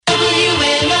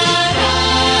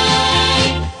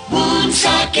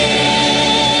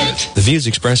The views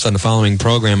expressed on the following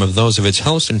program are those of its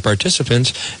host and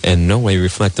participants and in no way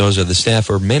reflect those of the staff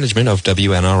or management of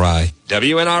WNRI.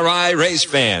 WNRI race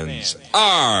fans,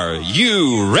 are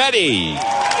you ready?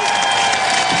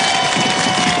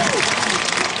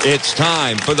 It's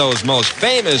time for those most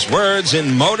famous words in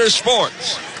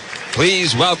motorsports.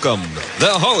 Please welcome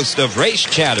the host of Race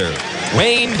Chatter,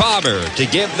 Wayne Barber, to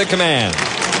give the command.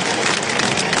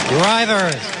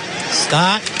 Drivers,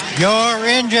 start your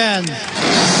engines.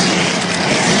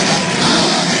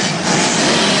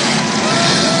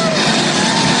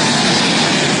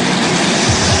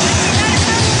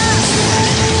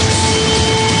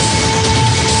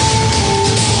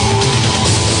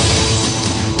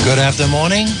 Good after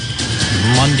morning,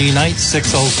 Monday night,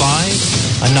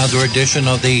 6:05, another edition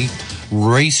of the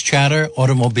Race Chatter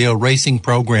Automobile Racing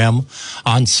Program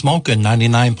on Smokin'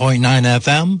 99.9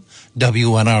 FM,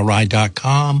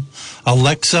 WNRI.com,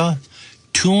 Alexa,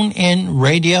 TuneIn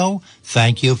Radio,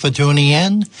 thank you for tuning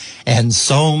in, and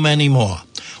so many more.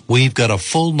 We've got a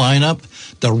full lineup.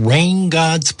 The rain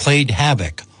gods played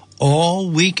havoc all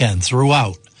weekend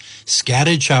throughout.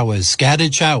 Scattered showers.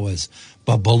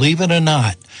 But believe it or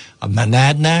not,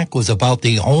 Monadnock was about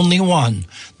the only one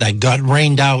that got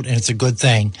rained out, and it's a good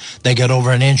thing. They got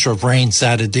over an inch of rain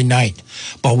Saturday night.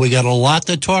 But we got a lot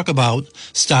to talk about,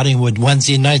 starting with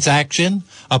Wednesday night's action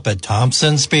up at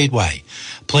Thompson Speedway.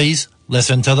 Please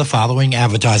listen to the following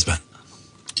advertisement.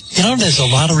 You know, there's a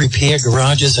lot of repair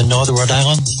garages in Northern Rhode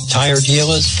Island, tire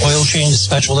dealers, oil change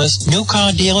specialists, new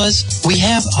car dealers. We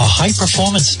have a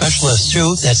high-performance specialist,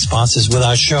 too, that sponsors with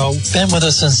our show. Been with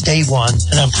us since day one,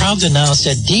 and I'm proud to announce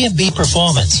that D&B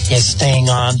Performance is staying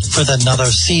on for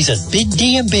another season. Big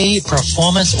D&B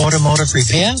Performance Automotive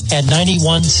Repair at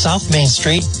 91 South Main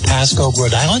Street, Pasco,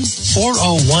 Rhode Island,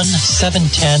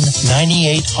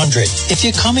 401-710-9800. If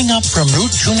you're coming up from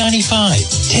Route 295,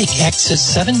 take exit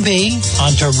 7B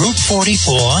onto Route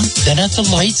 44, then at the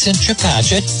lights in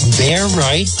Chepachet, bear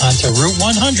right onto Route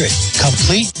 100.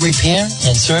 Complete repair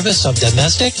and service of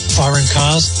domestic, foreign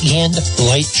cars, and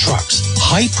light trucks.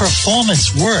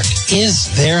 High-performance work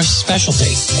is their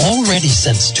specialty. Already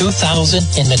since 2000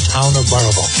 in the town of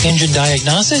Barber. Engine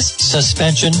diagnosis,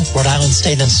 suspension, Rhode Island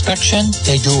State inspection.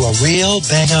 They do a real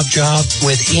bang-up job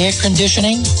with air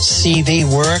conditioning, CV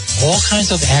work, all kinds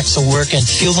of axle work, and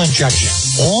fuel injection.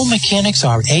 All mechanics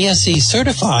are ASE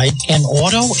certified and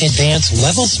auto advanced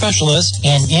level specialists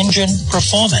in engine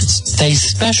performance. They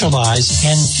specialize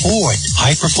in Ford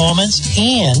high performance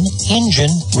and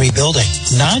engine rebuilding.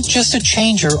 Not just a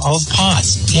changer of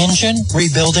parts. Engine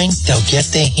rebuilding, they'll get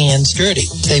their hands dirty.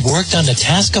 They've worked on the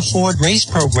Tasca Ford race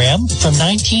program from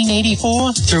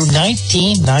 1984 through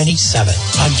 1997.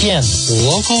 Again,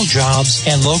 local jobs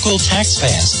and local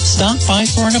taxpayers. Stop by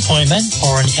for an appointment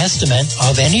or an estimate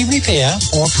of any repair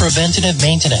or preventative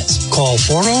maintenance. Call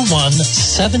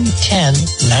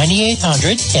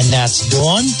 401-710-9800, and that's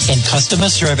Dawn in customer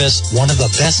service, one of the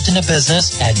best in the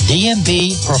business at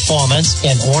D&B Performance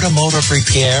and Automotive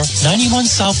Repair, 91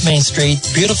 South Main Street,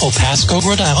 beautiful Pasco,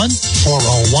 Rhode Island,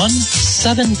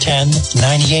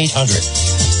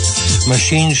 401-710-9800.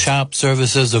 Machine shop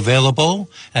services available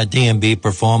at D&B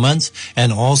Performance,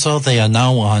 and also they are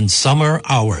now on summer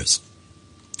hours.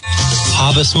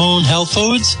 Harvest Moon Health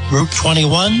Foods, Route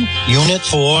 21, Unit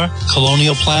 4,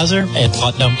 Colonial Plaza in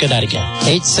Putnam, Connecticut.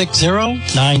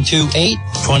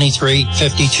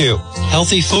 860-928-2352.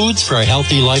 Healthy foods for a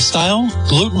healthy lifestyle.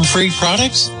 Gluten-free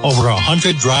products. Over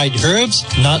 100 dried herbs,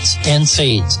 nuts, and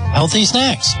seeds. Healthy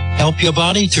snacks. Help your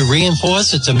body to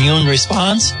reinforce its immune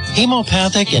response.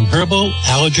 Hemopathic and herbal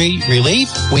allergy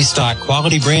relief. We stock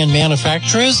quality brand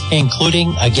manufacturers,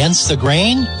 including Against the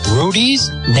Grain, Rudy's,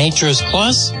 Nature's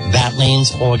Plus,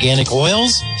 Vatline's Organic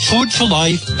Oils, Food for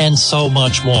Life, and so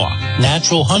much more.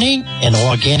 Natural honey and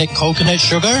organic coconut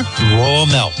sugar, raw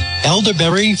milk.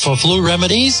 Elderberry for flu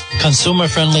remedies.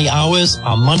 Consumer-friendly hours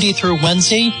are Monday through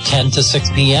Wednesday, 10 to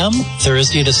 6 p.m.,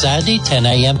 Thursday to Saturday, 10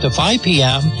 a.m. to 5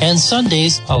 p.m., and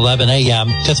Sundays, 11 a.m.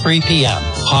 to 3 p.m.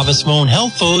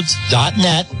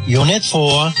 HarvestMoonHealthFoods.net, Unit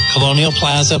 4, Colonial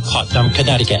Plaza, Putnam,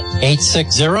 Connecticut.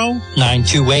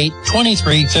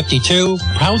 860-928-2352.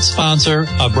 Proud sponsor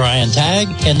of Brian Tagg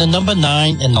and the number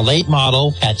 9 in the late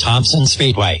model at Thompson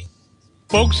Speedway.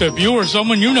 Folks, if you or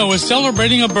someone you know is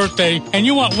celebrating a birthday and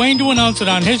you want Wayne to announce it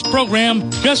on his program,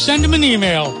 just send him an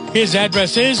email. His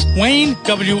address is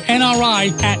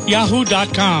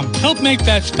WayneWNRI@yahoo.com. Help make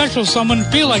that special someone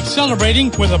feel like celebrating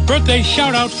with a birthday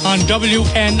shout-out on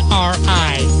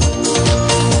WNRI.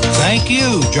 Thank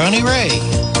you, Johnny Ray.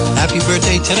 Happy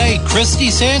birthday today, Christy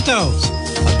Santos.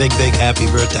 A big, big happy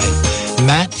birthday.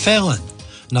 Matt Phelan,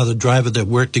 another driver that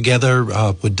worked together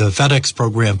with the FedEx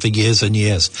program for years and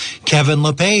years. Kevin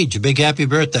LePage, a big happy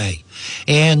birthday.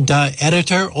 And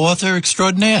editor, author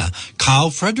extraordinaire, Carl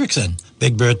Fredrickson,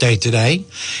 big birthday today.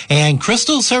 And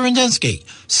Crystal Serendensky,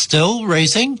 still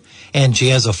racing, and she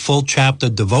has a full chapter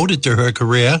devoted to her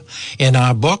career in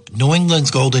our book, New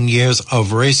England's Golden Years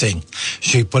of Racing.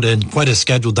 She put in quite a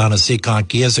schedule down at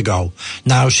Seekonk years ago.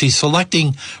 Now she's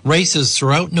selecting races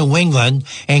throughout New England,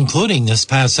 including this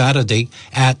past Saturday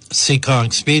at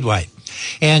Seekonk Speedway.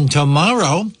 And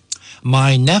tomorrow,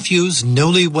 my nephew's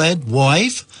newlywed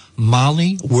wife,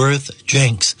 Molly Worth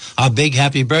Jenks, a big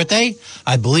happy birthday.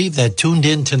 I believe that tuned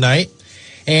in tonight.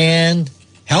 And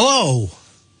hello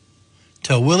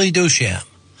to Willie Duchamp.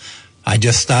 I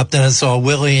just stopped in and saw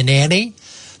Willie and Annie,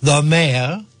 the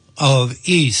mayor of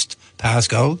East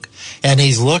Pascoag, and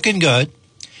he's looking good,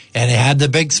 and he had the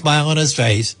big smile on his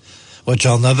face, which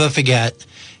I'll never forget.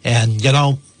 And, you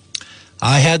know,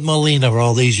 I had Molina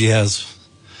all these years.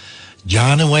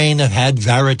 John and Wayne have had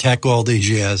Varitek all these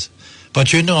years.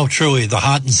 But you know, truly, the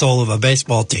heart and soul of a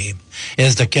baseball team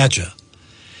is the catcher.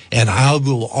 And I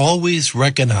will always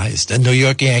recognize the New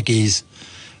York Yankees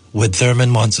with Thurman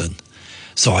Munson.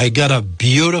 So I got a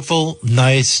beautiful,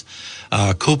 nice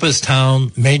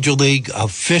Cooperstown Major League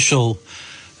official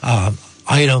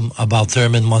item about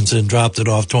Thurman Munson, dropped it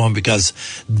off to him because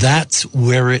that's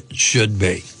where it should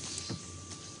be.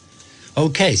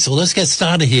 Okay, so let's get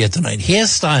started here tonight.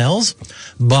 Hairstyles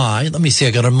by, let me see,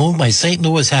 I got to move my St.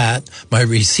 Louis hat, my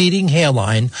receding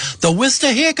hairline, the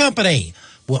Worcester Hair Company.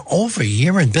 We're over a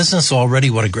year in business already.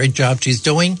 What a great job she's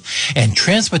doing. And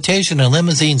transportation and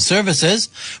limousine services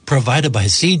provided by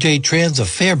CJ Trans of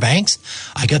Fairbanks.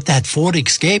 I got that Ford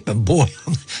Escape, and boy,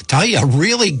 I'll tell you,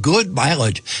 really good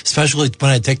mileage, especially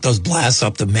when I take those blasts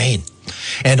up to Maine.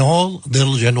 And all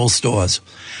Little General stores.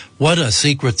 What a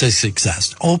secret to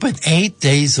success. Open 8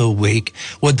 days a week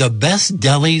with the best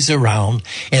delis around,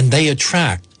 and they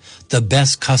attract the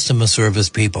best customer service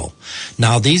people.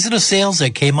 Now, these are the sales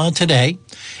that came out today,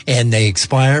 and they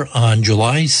expire on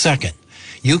July 2nd.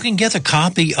 You can get a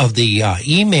copy of the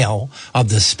email of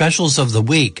the specials of the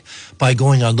week by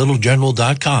going on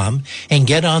littlegeneral.com and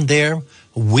get on their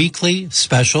weekly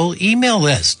special email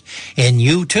list. And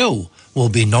you, too, will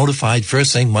be notified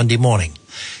first thing Monday morning.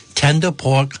 Tender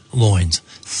pork loins,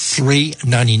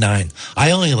 $3.99.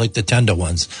 I only like the tender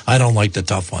ones. I don't like the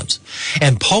tough ones.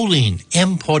 And Pauline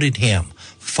imported ham,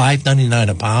 $5.99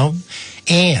 a pound.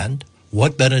 And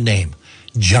what better name?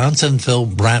 Johnsonville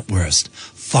Bratwurst,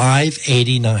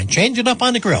 $5.89. Change it up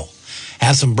on the grill.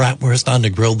 Have some bratwurst on the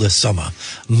grill this summer.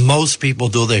 Most people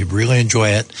do. They really enjoy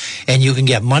it. And you can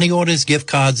get money orders, gift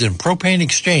cards, and propane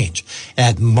exchange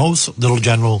at most Little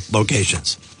General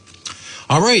locations.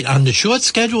 All right, on the short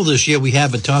schedule this year we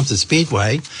have at Thompson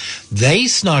Speedway, they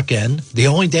snuck in. The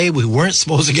only day we weren't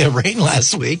supposed to get rain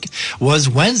last week was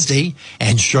Wednesday,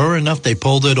 and sure enough, they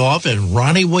pulled it off, and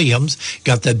Ronnie Williams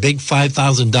got the big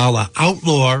 $5,000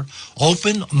 Outlaw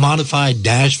Open Modified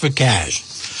Dash for Cash.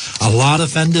 A lot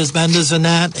of fenders, benders in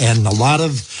that, and a lot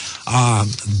of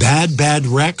bad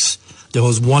wrecks. There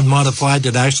was one modified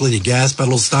that actually the gas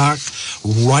pedal stuck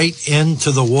right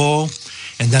into the wall.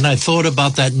 And then I thought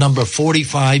about that number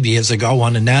 45 years ago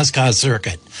on the NASCAR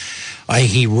circuit.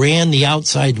 He ran the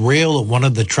outside rail at one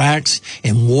of the tracks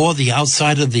and wore the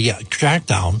outside of the track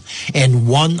down and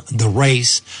won the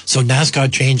race. So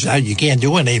NASCAR changed that. You can't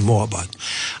do it anymore. But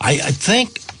I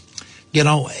think, you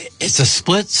know, it's a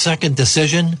split-second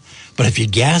decision. But if your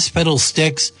gas pedal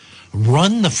sticks,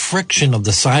 run the friction of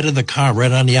the side of the car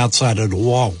right on the outside of the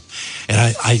wall. And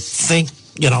I think,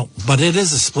 you know, but it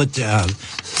is a split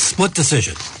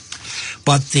decision.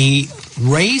 But the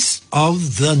race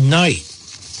of the night,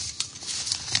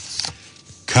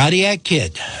 Cardiac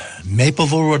Kid,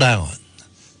 Mapleville, Rhode Island,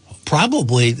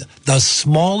 probably the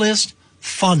smallest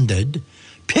funded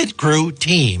pit crew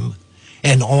team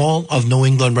in all of New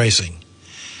England racing.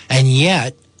 And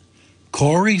yet,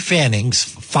 Corey Fannings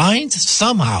finds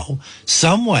somehow,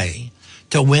 some way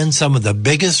to win some of the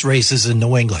biggest races in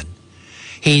New England.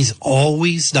 He's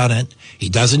always done it. He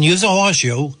doesn't use a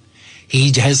horseshoe.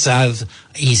 He's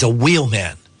a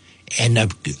wheelman. And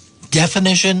the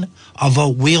definition of a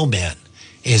wheelman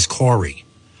is Corey.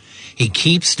 He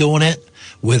keeps doing it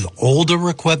with older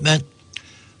equipment,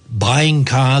 buying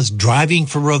cars, driving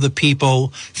for other people,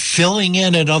 filling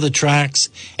in at other tracks,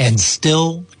 and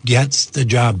still gets the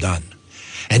job done.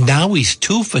 And now he's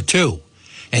 2 for 2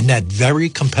 in that very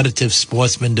competitive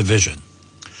sportsman division.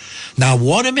 Now,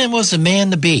 Waterman was the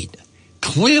man to beat.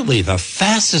 Clearly the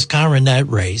fastest car in that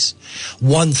race.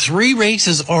 Won 3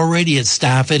 races already at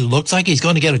Stafford. Looks like he's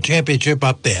going to get a championship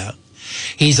up there.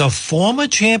 He's a former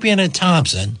champion at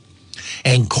Thompson,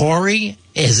 and Corey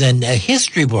is in the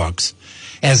history books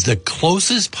as the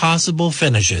closest possible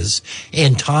finishes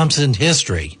in Thompson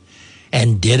history,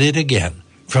 and did it again.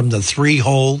 From the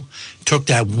 3-hole, took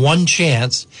that one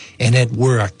chance, and it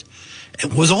worked.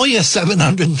 It was only a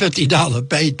 $750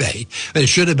 payday. It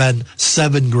should have been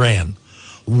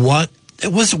 $7,000.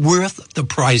 It was worth the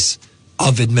price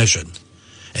of admission.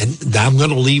 And I'm going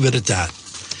to leave it at that.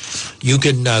 You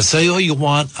can say all you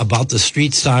want about the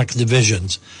street stock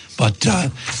divisions, but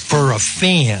for a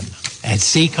fan at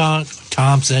Seacock,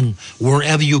 Thompson,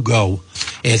 wherever you go,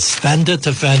 it's fender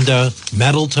to fender,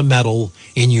 metal to metal,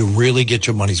 and you really get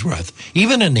your money's worth,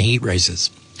 even in the heat races.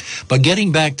 But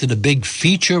getting back to the big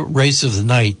feature race of the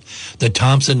night, the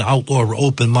Thompson Outlaw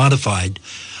Open Modified,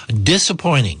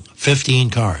 disappointing 15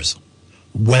 cars.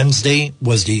 Wednesday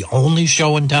was the only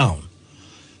show in town,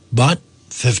 but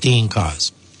 15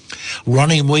 cars.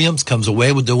 Ronnie Williams comes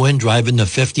away with the win, driving the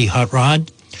 50 Hot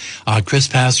Rod. Chris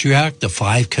Pastriak, the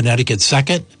 5 Connecticut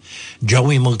second.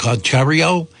 Joey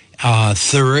Mulcaterio,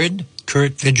 third.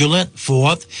 Kurt Vigilant,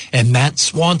 fourth. And Matt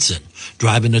Swanson,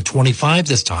 driving the 25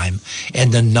 this time,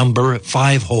 and the number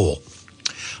 5 hole.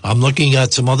 I'm looking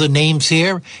at some other names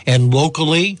here, and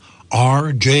locally,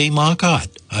 R.J.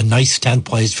 Marcotte, a nice 10th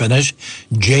place finish.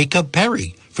 Jacob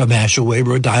Perry from Ashaway,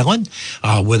 Rhode Island,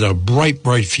 with a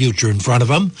bright future in front of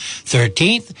him,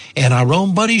 13th. And our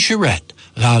own buddy Charette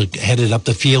headed up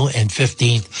the field and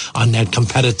 15th on that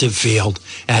competitive field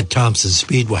at Thompson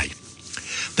Speedway.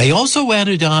 They also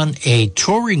added on a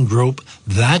touring group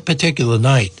that particular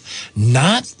night,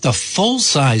 not the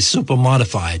full-size super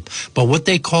modified, but what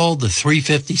they call the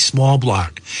 350 small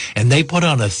block, and they put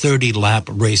on a 30-lap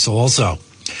race also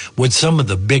with some of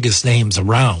the biggest names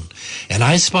around. And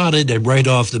I spotted it right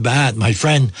off the bat. My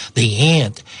friend, the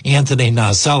Ant, Anthony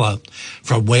Narcella,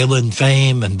 from Wayland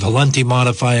fame and Valenti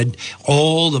Modified,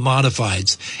 all the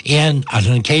modifieds, and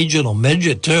an occasional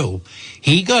midget too.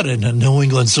 He got in a New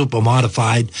England Super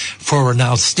Modified for an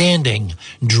outstanding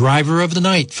driver of the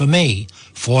night for me.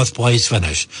 4th place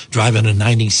finish, driving a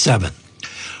 97.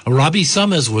 Robbie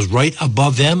Summers was right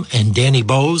above him, and Danny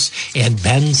Bowes, and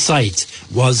Ben Seitz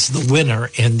was the winner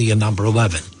in the number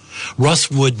 11. Russ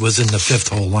Wood was in the 5th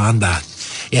hole on that.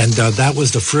 And that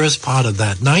was the first part of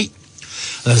that night.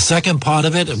 The second part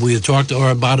of it, we talked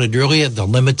about it earlier, the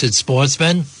Limited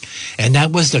Sportsman, and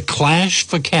that was the Clash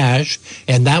for Cash,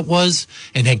 and that was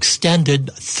an extended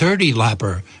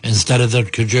 30-lapper instead of the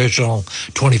traditional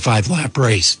 25-lap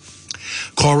race.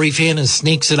 Corey Fannin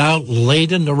sneaks it out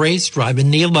late in the race, driving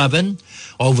the 11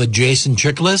 over Jason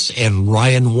Chiklis and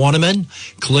Ryan Waterman,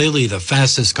 clearly the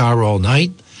fastest car all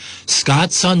night. Scott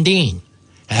Sundin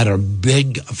had a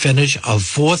big finish of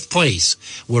 4th place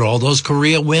with all those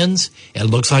career wins. It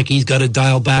looks like he's got to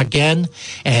dial back in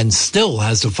and still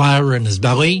has the fire in his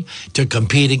belly to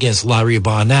compete against Larry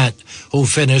Barnett, who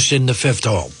finished in the 5th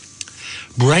hole.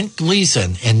 Brent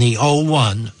Gleason in the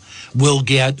 01 will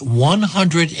get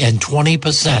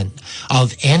 120%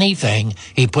 of anything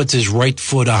he puts his right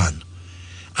foot on.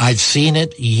 I've seen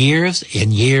it years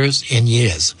and years and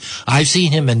years. I've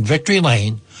seen him in Victory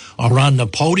Lane or on the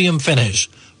podium finish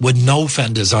with no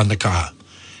fenders on the car.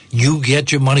 You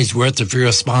get your money's worth if you're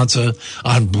a sponsor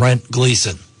on Brent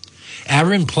Gleason.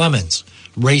 Aaron Clemens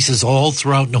races all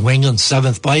throughout New England,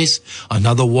 7th place.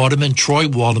 Another Waterman, Troy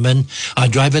Waterman,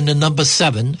 driving the number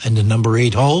 7 and the number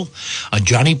 8 hole.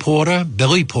 Johnny Porter,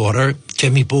 Billy Porter,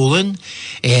 Timmy Poulin,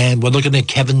 and we're looking at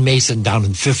Kevin Mason down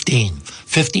in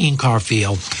 15 car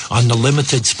field on the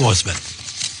Limited Sportsman.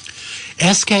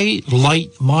 SK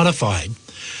Light Modified.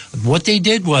 What they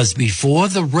did was before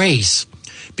the race,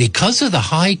 because of the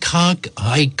high car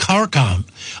count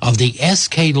of the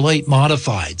SK Light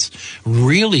Modifieds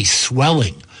really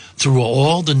swelling through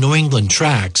all the New England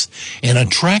tracks and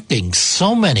attracting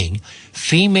so many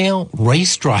female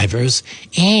race drivers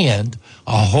and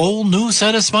a whole new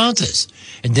set of sponsors.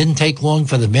 It didn't take long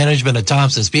for the management of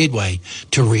Thompson Speedway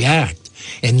to react.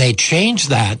 And they changed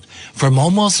that from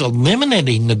almost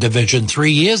eliminating the division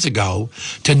 3 years ago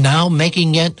to now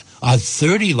making it a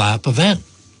 30-lap event.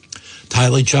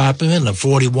 Tyler Chapman, the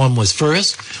 41, was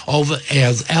first, over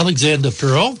as Alexander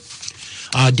Pearl.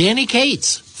 Danny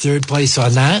Cates, 3rd place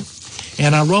on that.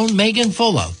 And our own Megan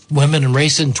Fuller, Women in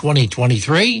Racing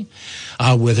 2023,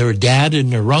 with her dad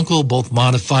and her uncle, both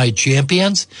modified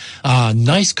champions.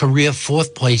 Nice career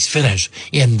 4th place finish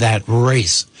in that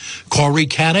race. Corey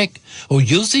Caddick who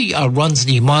usually runs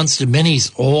the Monster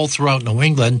Minis all throughout New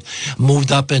England,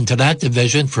 moved up into that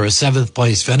division for a 7th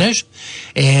place finish.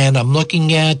 And I'm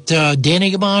looking at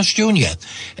Danny Gamache Jr.,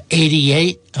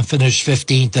 88, finished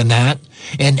 15th in that.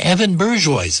 And Evan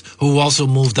Bourgeois, who also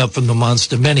moved up from the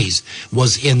Monster Minis,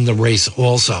 was in the race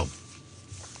also.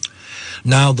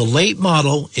 Now, the late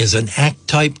model is an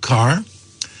ACT-type car.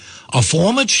 A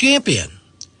former champion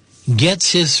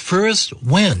gets his first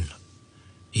win.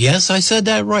 Yes, I said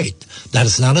that right. That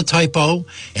is not a typo,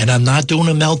 and I'm not doing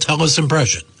a Mel Tellis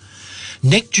impression.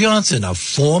 Nick Johnson, a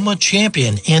former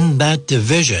champion in that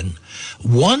division,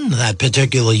 won that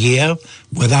particular year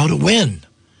without a win.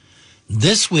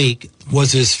 This week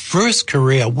was his first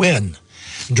career win,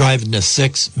 driving the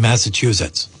 6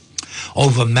 Massachusetts.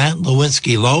 Over Matt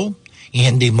Lewinsky-Lowe,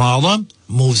 Andy Mahler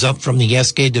moves up from the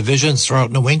SK divisions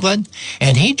throughout New England,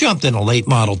 and he jumped in a late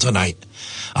model tonight.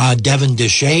 Devin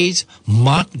Deshays,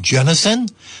 Mark Jennison,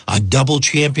 a double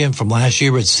champion from last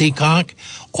year at Seacock,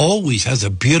 always has a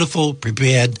beautiful,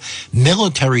 prepared,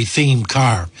 military-themed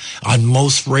car on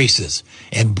most races.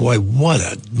 And boy, what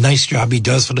a nice job he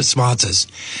does for the sponsors.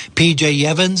 P.J.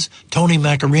 Evans, Tony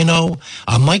Macarino,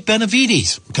 Mike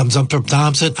Benavides comes up from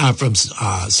from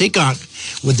Seacock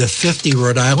with the 50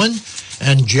 Rhode Island,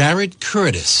 and Jared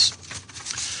Curtis.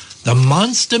 The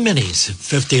Monster Minis,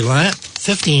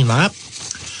 15 lap.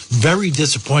 Very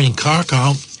disappointing car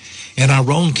count. And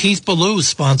our own Keith Ballou,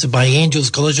 sponsored by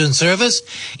Angels Collision Service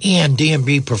and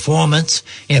DMB Performance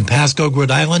in Pasco,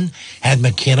 Rhode Island, had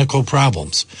mechanical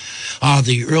problems.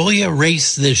 The earlier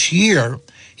race this year,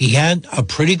 he had a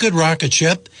pretty good rocket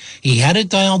ship. He had it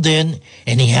dialed in,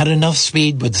 and he had enough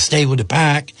speed to stay with the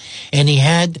pack, and he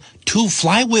had 2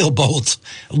 flywheel bolts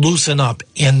loosen up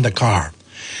in the car.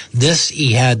 This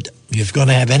he had, if you're going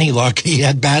to have any luck, he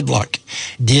had bad luck.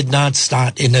 Did not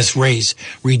start in this race.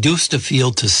 Reduced the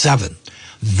field to 7.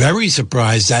 Very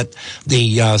surprised that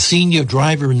the senior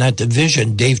driver in that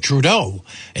division, Dave Trudeau,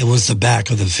 it was the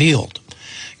back of the field.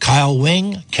 Kyle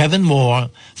Wing, Kevin Moore,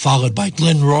 followed by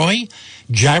Glenn Roy,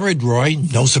 Jared Roy,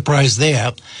 no surprise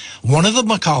there. One of the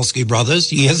Mikulski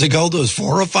brothers, years ago, there was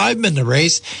 4 or 5 men in the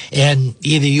race, and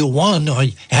either you won or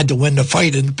you had to win the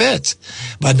fight in the pits.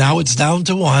 But now it's down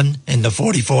to 1, and the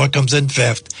 44 comes in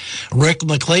 5th. Rick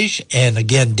McLeish, and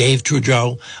again, Dave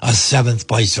Trudeau, a 7th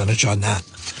place finish on that.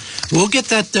 We'll get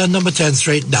that number 10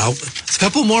 straightened out. There's a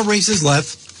couple more races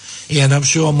left, and I'm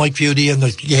sure Mike Feudy and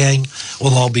the gang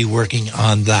will all be working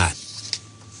on that.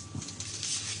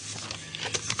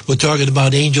 We're talking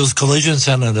about Angels Collision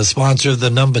Center, the sponsor of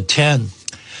the number 10.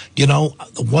 You know,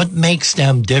 what makes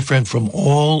them different from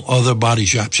all other body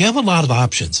shops? You have a lot of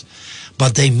options,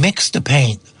 but they mix the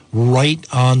paint right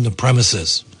on the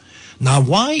premises. Now,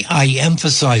 why I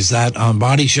emphasize that on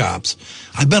body shops,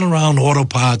 I've been around auto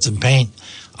parts and paint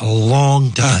a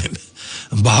long time.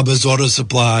 Barber's Auto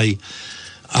Supply,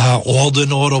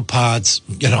 Alden Auto Parts,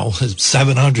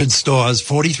 700 stores,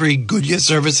 43 Goodyear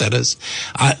service centers.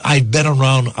 I've been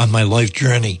around on my life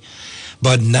journey.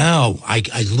 But now I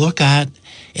look at,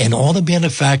 and all the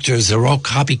manufacturers, they're all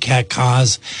copycat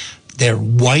cars. They're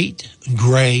white,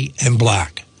 gray, and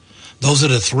black. Those are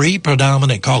the 3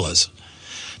 predominant colors.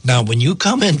 Now, when you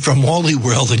come in from Wally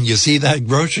World and you see that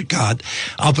grocery cart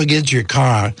up against your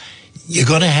car, you're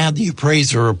going to have the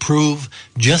appraiser approve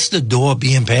just the door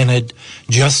being painted,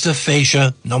 just the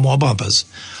fascia, no more bumpers,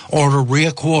 or a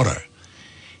rear quarter.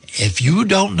 If you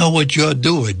don't know what you're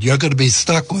doing, you're going to be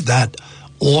stuck with that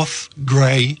off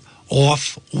gray,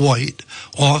 off white,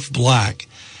 off black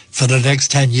for the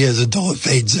next 10 years until it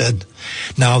fades in.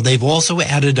 Now, they've also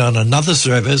added on another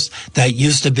service that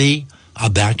used to be a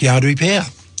backyard repair.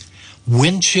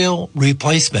 Windshield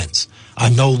replacements are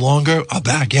no longer a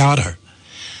backyarder.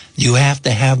 You have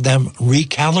to have them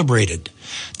recalibrated.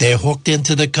 They're hooked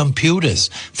into the computers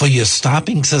for your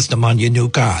stopping system on your new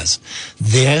cars.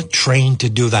 They're trained to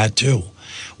do that too.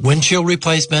 Windshield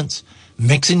replacements,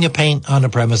 mixing your paint on the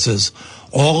premises,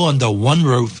 all under one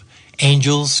roof,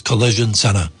 Angels Collision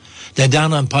Center. They're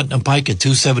down on Putnam Pike at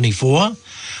 274,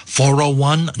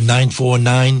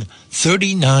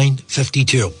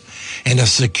 401-949-3952. And a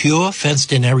secure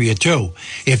fenced-in area, too,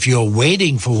 if you're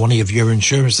waiting for one of your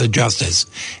insurance adjusters.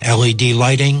 LED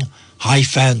lighting, high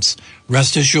fence.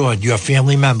 Rest assured, your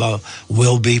family member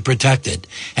will be protected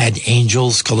at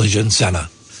Angels Collision Center.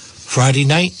 Friday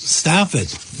night, Stafford.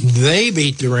 They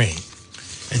beat the rain.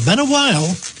 It's been a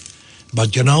while,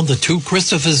 but the 2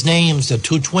 Christopher's names, the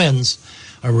 2 twins,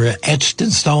 are etched in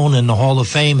stone in the Hall of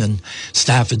Fame in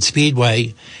Stafford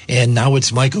Speedway. And now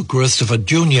it's Michael Christopher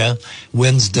Jr.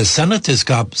 wins the Senators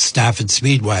Cup Stafford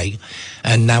Speedway,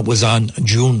 and that was on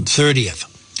June 30th.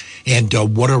 And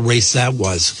what a race that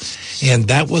was. And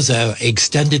that was a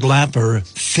extended lap or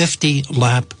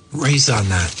 50-lap race on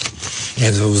that.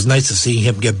 And it was nice to see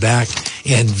him get back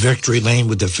in victory lane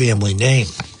with the family name.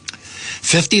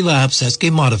 50 laps,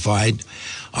 SK Modified.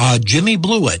 Jimmy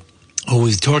Blewett, who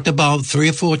we've talked about 3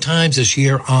 or 4 times this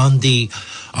year on the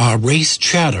race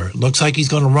chatter. Looks like he's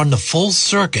going to run the full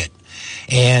circuit.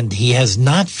 And he has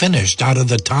not finished out of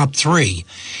the top 3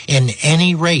 in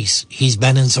any race he's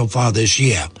been in so far this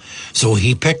year. So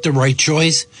he picked the right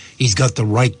choice. He's got the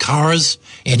right cars,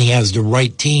 and he has the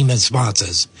right team and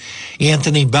sponsors.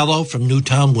 Anthony Bello from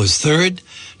Newtown was 3rd.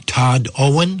 Todd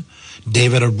Owen,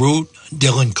 David Arute,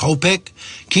 Dylan Kopic,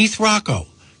 Keith Rocco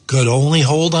could only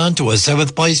hold on to a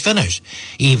 7th place finish,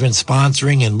 even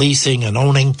sponsoring and leasing and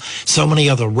owning so many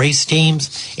other race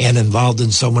teams and involved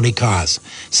in so many cars.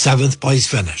 7th place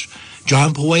finish.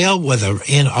 John Pueo with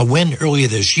a win earlier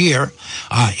this year.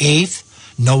 8th,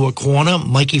 Noah Corner,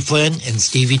 Mikey Flynn, and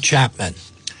Stevie Chapman.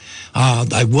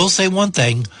 I will say one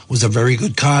thing, was a very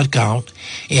good card count,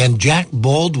 and Jack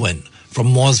Baldwin from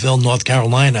Mooresville, North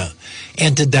Carolina,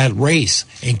 entered that race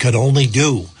and could only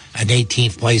do an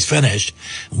 18th place finish,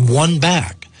 one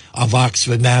back of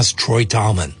Oxford, Mass. Troy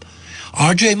Tallman.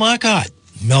 R.J. Marcotte,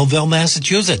 Melville,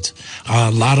 Massachusetts.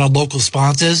 A lot of local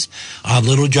sponsors.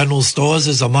 Little General Stores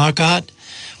is a Marcotte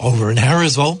over in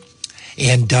Harrisville.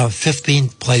 And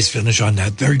 15th place finish on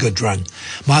that. Very good run.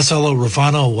 Marcelo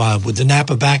Rufano with the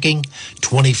Napa backing,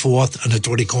 24th on the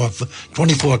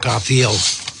 24-car field.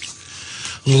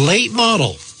 Late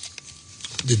model.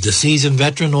 Did the seasoned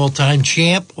veteran, all-time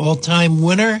champ, all-time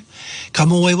winner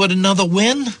come away with another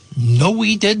win? No,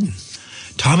 he didn't.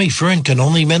 Tommy Fern can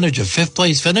only manage a 5th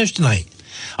place finish tonight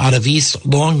out of East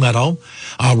Longmeadow,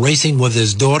 racing with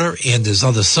his daughter and his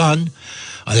other son.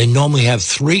 They normally have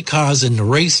 3 cars in the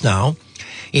race now,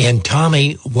 and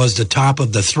Tommy was the top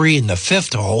of the 3 in the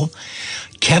 5th hole.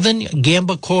 Kevin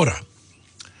Gambacorta,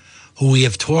 who we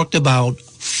have talked about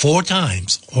 4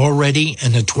 times already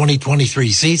in the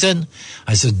 2023 season.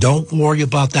 I said, don't worry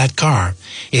about that car.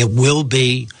 It will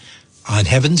be on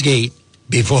Heaven's Gate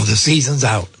before the season's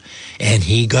out. And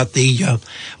he got the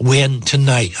win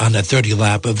tonight on a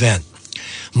 30-lap event.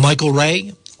 Michael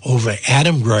Ray over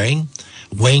Adam Gray,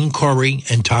 Wayne Corey,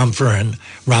 and Tom Fern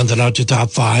rounded out the top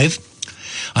 5.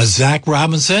 Zach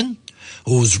Robinson,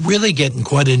 who's really getting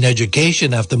quite an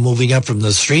education after moving up from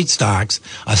the street stocks,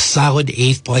 a solid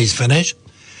 8th place finish.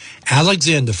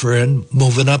 Alexander Fern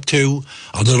moving up to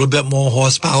a little bit more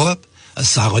horsepower, a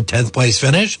solid 10th place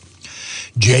finish.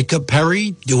 Jacob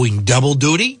Perry doing double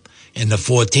duty in the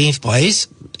 14th place.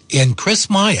 And Chris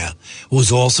Meyer,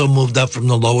 who's also moved up from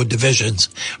the lower divisions,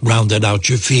 rounded out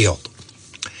your field.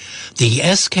 The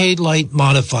SK Light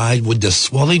Modified with the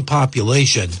swelling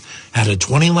population had a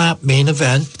 20-lap main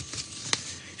event.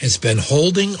 It's been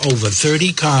holding over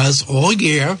 30 cars all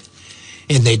year,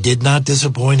 and they did not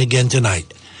disappoint again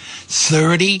tonight.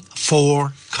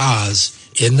 34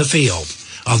 cars in the field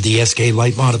of the SK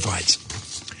Light Modifieds.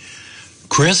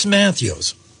 Chris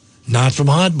Matthews, not from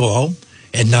Hardball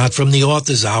and not from the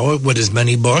Author's Hour with as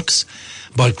many books,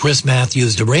 but Chris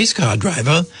Matthews, the race car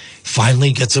driver,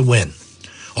 finally gets a win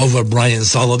over Brian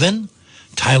Sullivan,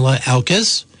 Tyler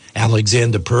Alkis,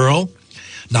 Alexander Pearl.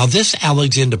 Now, this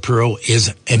Alexander Pearl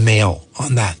is a male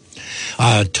on that.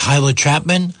 Tyler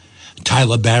Chapman,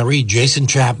 Tyler Barry, Jason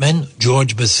Chapman,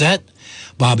 George Bissett,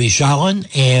 Bobby Shalin,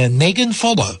 and Megan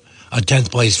Fuller, a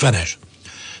 10th place finish.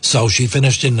 So she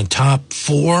finished in the top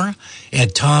 4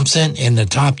 at Thompson and the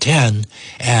top 10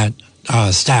 at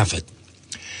Stafford.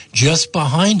 Just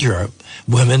behind her,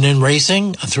 women in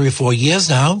racing, 3 or 4 years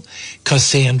now,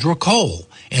 Cassandra Cole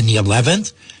in the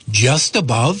 11th, just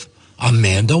above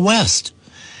Amanda West.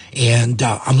 And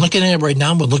I'm looking at it right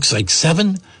now, it looks like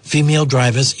 7 female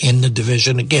drivers in the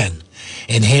division again.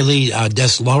 And Haley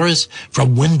Deslores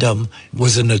from Wyndham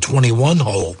was in the 21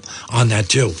 hole on that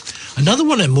too. Another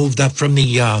one that moved up from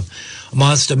the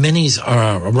Monster Minis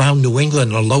around New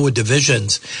England or lower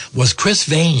divisions was Chris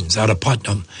Vaines out of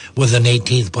Putnam with an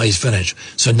 18th place finish.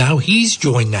 So now he's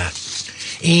joined that.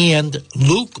 And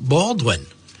Luke Baldwin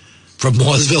from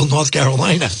Mooresville, North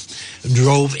Carolina,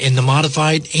 drove in the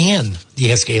modified and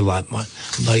the SK Light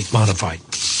Modified.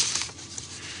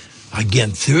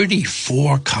 Again,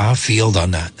 34-car field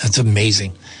on that. That's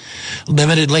amazing.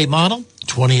 Limited late model,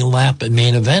 20-lap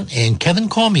main event, and Kevin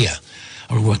Cormier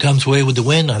comes away with the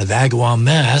win out of Agawam,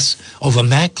 Mass, over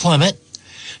Matt Clement,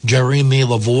 Jeremy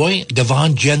Lavoie,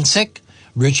 Devon Jensick,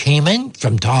 Rich Heyman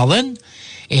from Tallinn,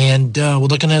 and we're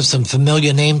looking at some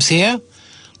familiar names here.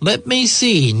 Let me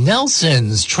see.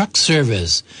 Nelson's Truck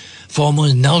Service,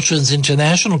 former Nelson's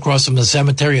International across from the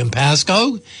cemetery in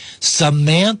Pasco.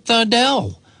 Samantha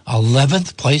Dell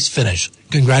 11th place finish.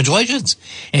 Congratulations.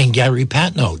 And Gary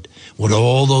Patnode, with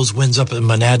all those wins up in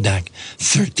Monadnock,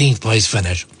 13th place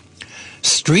finish.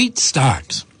 Street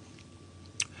Stocks.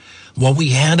 What we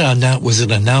had on that was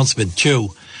an announcement, too.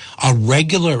 A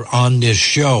regular on this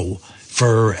show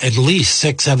for at least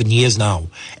 6-7 years now,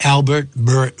 Albert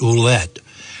Burt Ouellette,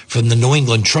 from the New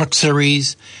England Truck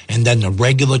Series, and then the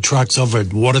regular trucks over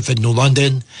at Waterford, New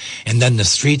London, and then the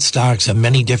street stocks and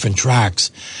many different tracks.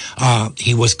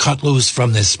 He was cut loose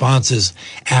from his sponsors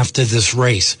after this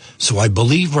race. So I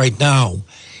believe right now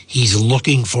he's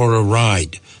looking for a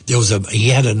ride. He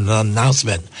had an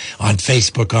announcement on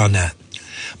Facebook on that.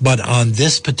 But on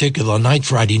this particular night,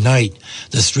 Friday night,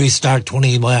 the Street Stock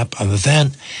 20-lap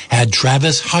event had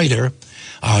Travis Hyder,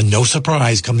 no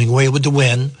surprise, coming away with the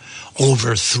win,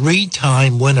 over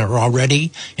 3-time winner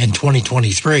already in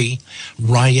 2023,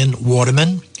 Ryan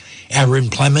Waterman. Aaron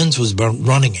Clemens was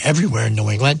running everywhere in New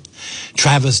England.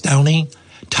 Travis Downey,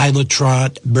 Tyler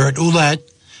Trott, Burt Ouellette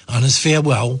on his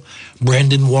farewell,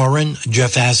 Brandon Warren,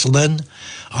 Jeff Asselin.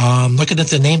 Looking at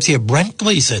the names here, Brent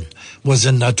Gleason was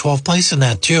in 12th place in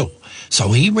that too.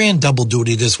 So he ran double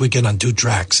duty this weekend on 2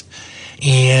 tracks.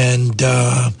 And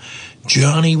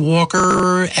Johnny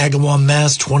Walker, Agawam,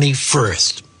 Mass,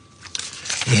 21st.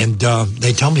 And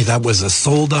they tell me that was a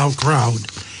sold-out crowd.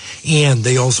 And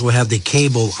they also had the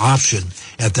cable option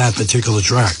at that particular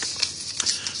track.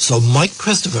 So Mike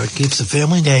Christopher keeps the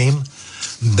family name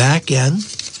back in.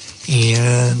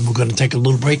 And we're going to take a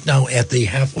little break now at the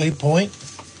halfway point.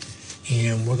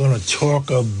 And we're going to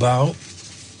talk about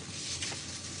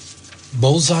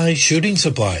Bullseye Shooting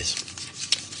Supplies.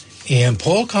 And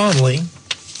Paul Conley,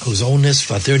 who's owned this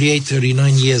for 38,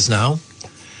 39 years now,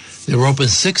 they're open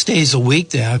 6 days a week.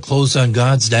 They are closed on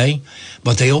God's Day,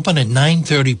 but they open at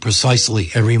 9:30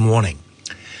 precisely every morning.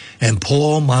 And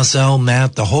Paul, Marcel,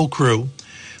 Matt, the whole crew,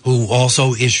 who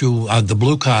also issue the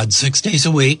blue card 6 days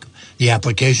a week, the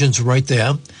application's right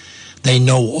there. They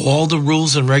know all the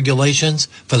rules and regulations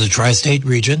for the tri-state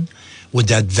region with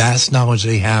that vast knowledge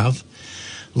they have.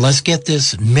 Let's get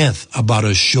this myth about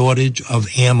a shortage of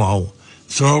ammo.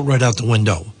 Throw it right out the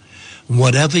window.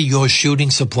 Whatever your shooting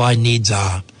supply needs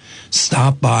are,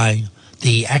 stop by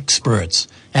the experts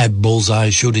at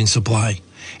Bullseye Shooting Supply.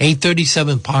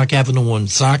 837 Park Avenue in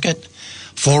Socket,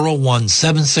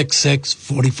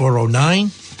 401-766-4409.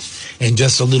 And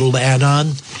just a little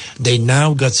add-on, they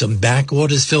now got some back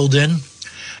orders filled in.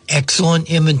 Excellent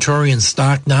inventory in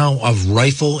stock now of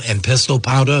rifle and pistol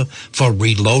powder for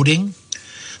reloading.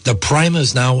 The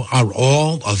primers now are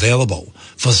all available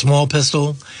for small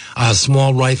pistol,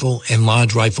 small rifle, and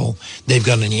large rifle. They've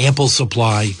got an ample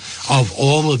supply of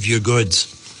all of your goods,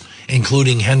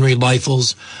 including Henry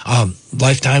rifles,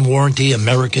 lifetime warranty,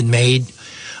 American-made,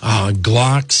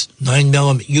 Glocks,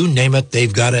 9mm, you name it,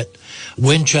 they've got it.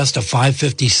 Winchester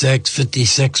 556,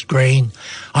 56 grain,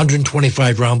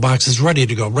 125 round boxes ready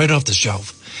to go right off the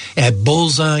shelf at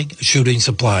Bullseye Shooting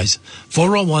Supplies,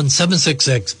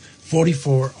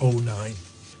 401-766-4409.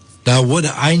 Now, what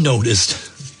I noticed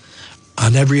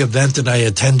on every event that I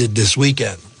attended this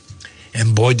weekend,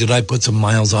 and boy, did I put some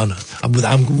miles on it.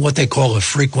 I'm what they call a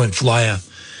frequent flyer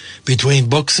between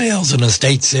book sales and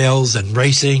estate sales and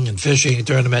racing and fishing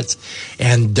tournaments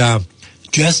and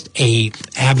just a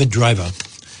avid driver.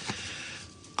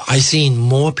 I seen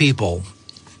more people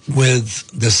with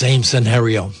the same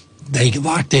scenario. They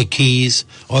lock their keys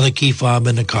or the key fob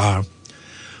in the car,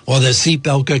 or their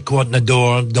seatbelt got caught in the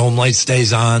door, dome light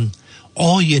stays on.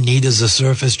 All you need is a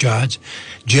surface charge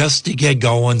just to get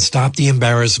going, stop the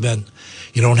embarrassment.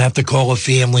 You don't have to call a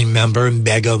family member and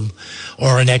beg them,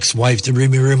 or an ex-wife to be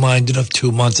reminded of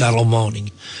 2 months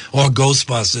alimony, or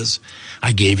Ghostbusters.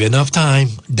 I gave you enough time.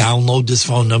 Download this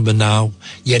phone number now.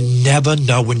 You never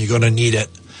know when you're going to need it.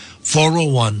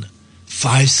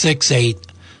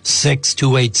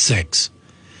 401-568-6286.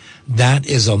 That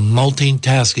is a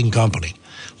multitasking company.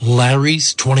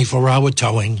 Larry's 24-hour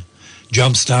towing,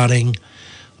 jump starting,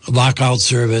 lockout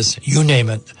service, you name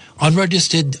it.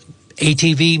 Unregistered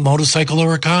ATV, motorcycle,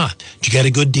 or a car. Did you get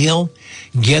a good deal?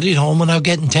 Get it home without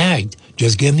getting tagged.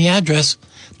 Just give them the address.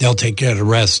 They'll take care of the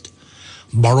rest.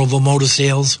 Burrowville Motor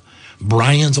Sales,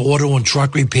 Brian's Auto and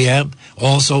Truck Repair,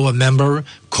 also a member,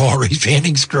 Corey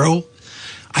Fanning's crew.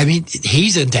 I mean,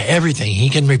 he's into everything. He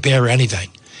can repair anything.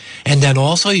 And then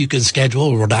also you can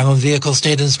schedule a Rhode Island Vehicle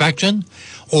State Inspection,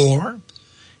 or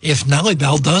if Nellie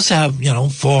Bell does have,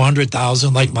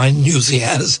 400,000 like mine usually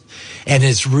has, and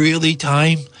it's really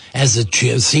time as the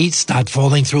seats start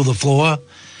falling through the floor,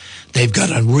 they've got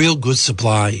a real good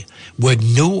supply with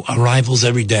new arrivals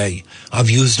every day of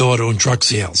used auto and truck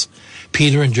sales.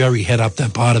 Peter and Jerry head up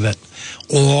that part of it.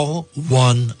 All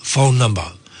one phone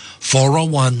number,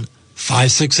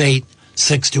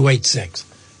 401-568-6286,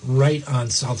 right on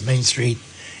South Main Street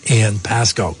in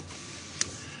Pasco.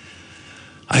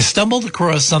 I stumbled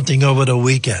across something over the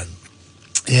weekend,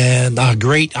 and our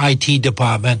great IT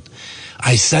department,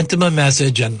 I sent him a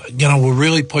message, and, we're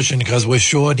really pushing because we're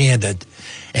short-handed,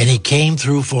 and he came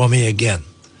through for me again.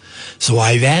 So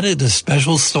I've added a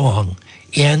special song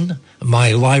in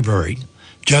my library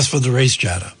just for the race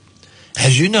chatter.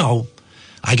 As you know,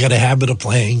 I got a habit of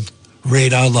playing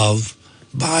Radar Love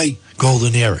by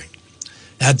Golden Earring.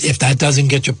 If that doesn't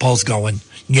get your pulse going,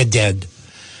 you're dead.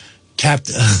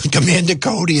 Commander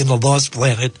Cody and the Lost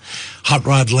Planet, Hot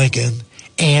Rod Lincoln,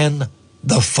 and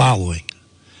the following.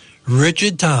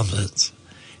 Richard Thompson's,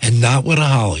 and not with a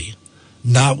Holly,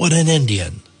 not with an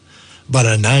Indian, but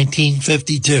a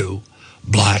 1952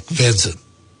 Black Vincent.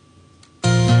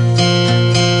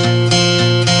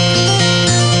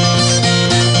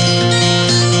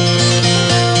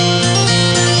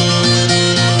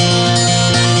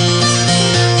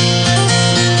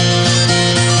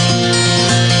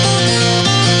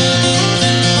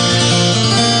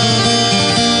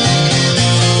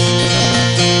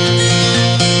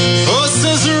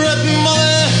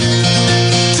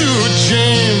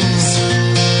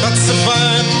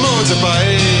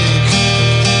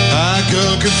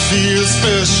 Feel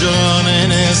special on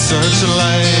any such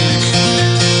like.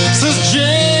 Says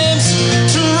James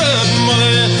to Red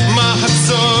Molly, my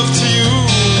hat's off to you.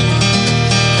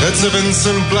 That's a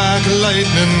Vincent Black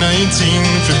Lightning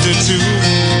 1952.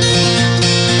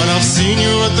 And I've seen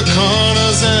you at the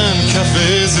corners and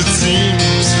cafes, it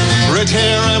seems. Red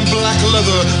hair and black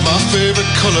leather, my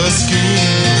favorite color scheme.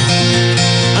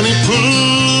 And he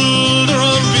pulled her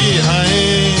on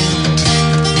behind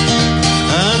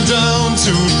and down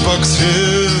to Bucks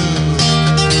Hill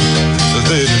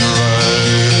they did ride.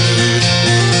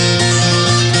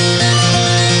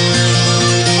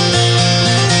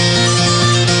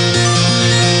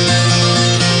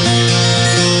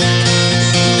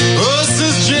 Oh,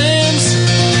 says James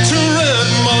to Red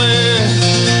Molly,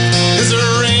 is a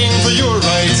ring for your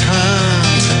right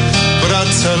hand, but I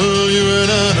tell you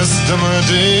in earnest I'm a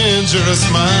dangerous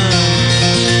man.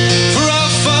 For I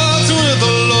fought with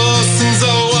the law since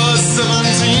I was 17.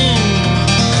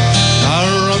 I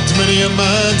robbed many a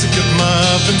man to get my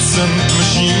Vincent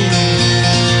machine.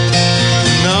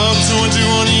 Now I'm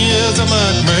 21 years, I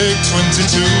might make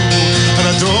 22, and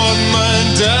I don't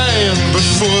mind dying, but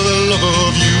for the love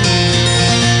of you.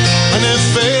 And if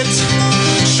fate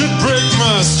should break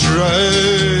my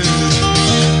stride,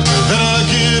 then I'll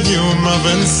give you my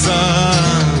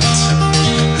Vincent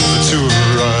to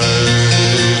ride.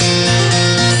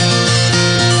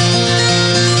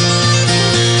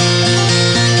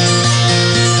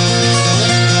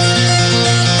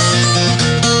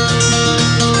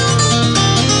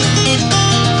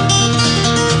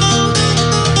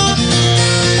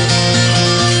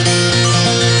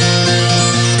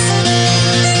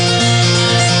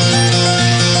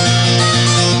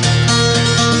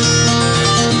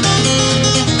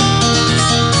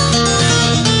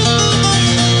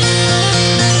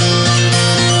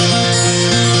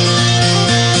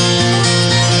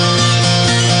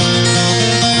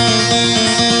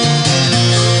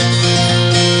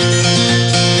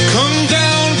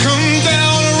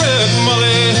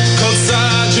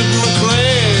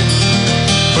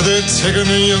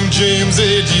 Taking a young James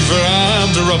A.D. for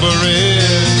armed robbery.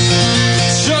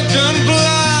 Shotgun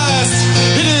blast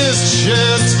hit his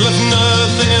chest, left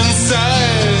nothing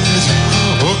inside.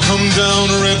 Oh, come down,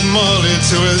 Red Molly,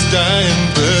 to his dying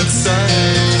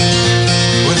bedside.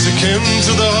 When she came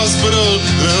to the hospital,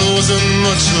 there wasn't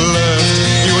much left.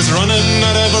 He was running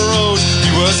out of a road, he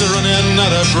was running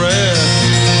out of breath.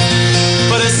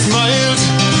 But he smiled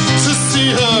to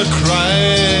see her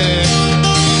cry.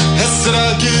 I said,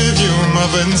 I'll give you my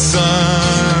Vincent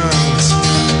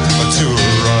to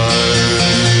ride.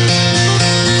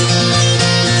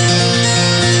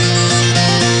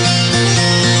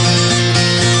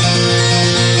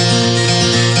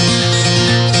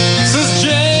 Says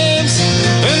James,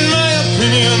 in my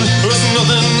opinion, there's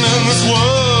nothing in this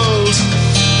world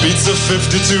beats a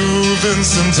 52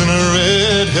 Vincent and a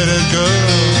red-headed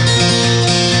girl.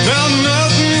 Now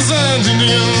mountains and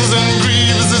Indians and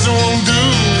grievances won't do.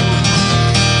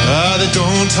 They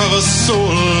don't have a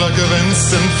soul like a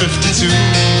Vincent 52.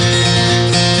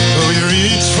 Oh, he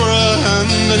reached for a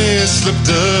hand and he slipped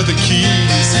her the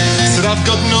keys. Said, I've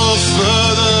got no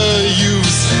further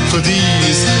use for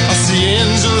these. I see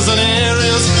angels and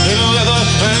areas in leather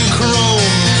and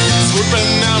chrome, swooping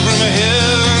down from a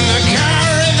hill and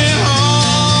carry me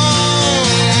home.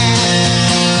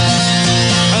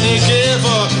 And he gave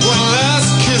her one last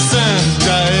kiss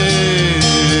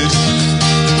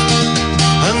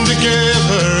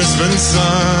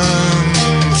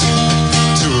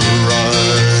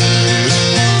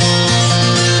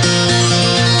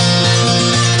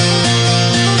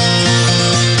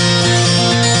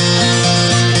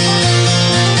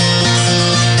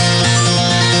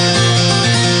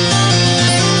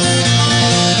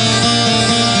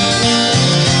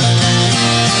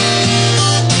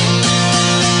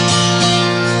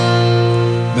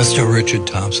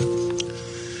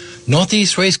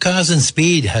Northeast Race Cars and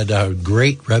Speed had a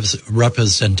great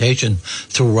representation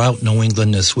throughout New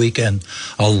England this weekend.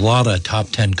 A lot of top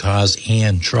 10 cars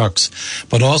and trucks.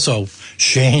 But also,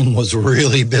 Shane was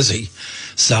really busy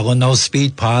selling those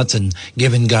speed pots and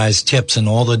giving guys tips in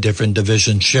all the different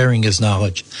divisions, sharing his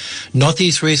knowledge.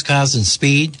 Northeast Race Cars and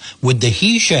Speed with the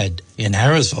He Shed in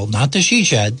Harrisville, not the She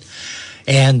Shed.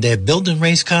 And they're building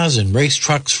race cars and race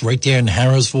trucks right there in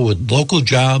Harrisville with local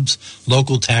jobs,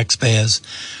 local taxpayers.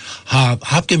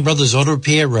 Hopkins Brothers Auto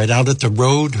Repair right out at the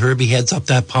road. Herbie heads up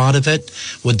that part of it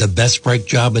with the best brake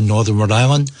job in Northern Rhode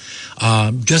Island.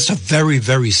 Just a very,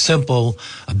 very simple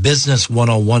business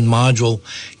 101 module.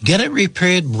 Get it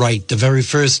repaired right the very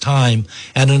first time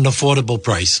at an affordable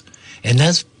price. And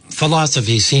that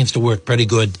philosophy seems to work pretty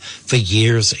good for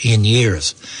years and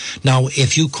years. Now,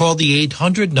 if you call the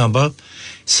 800 number,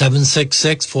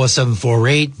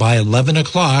 766-4748 by 11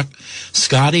 o'clock,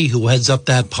 Scotty, who heads up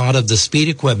that part of the speed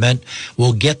equipment,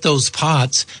 will get those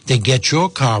parts that get your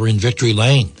car in victory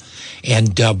lane.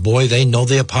 And boy, they know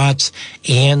their parts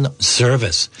and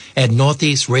service. At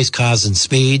Northeast Race Cars and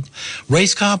Speed,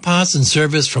 race car parts and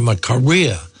service from a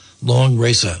career-long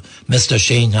racer, Mr.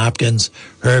 Shane Hopkins,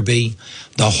 Herbie,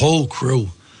 the whole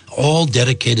crew, all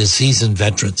dedicated seasoned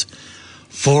veterans.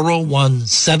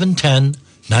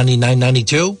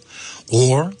 401-710-9992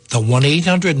 or the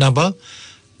 1-800 number,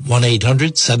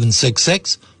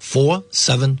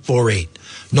 1-800-766-4748.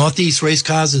 Northeast Race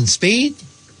Cars and Speed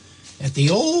at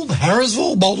the old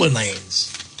Harrisville bowling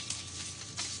lanes.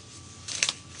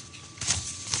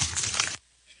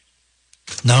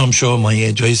 Now I'm showing my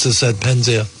age. I used to set pens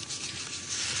here.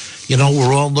 You know,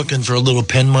 we're all looking for a little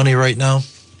pen money right now.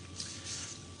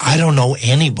 I don't know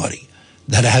anybody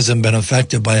that hasn't been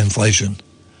affected by inflation.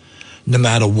 No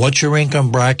matter what your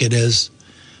income bracket is,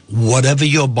 whatever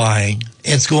you're buying,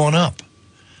 it's going up.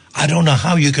 I don't know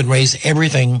how you can raise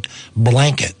everything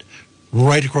blanket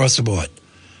right across the board.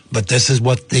 But this is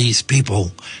what these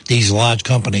people, these large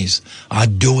companies, are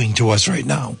doing to us right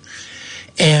now.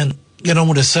 And, you know,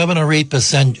 with a 7 or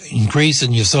 8% increase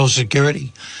in your Social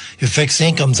Security, your fixed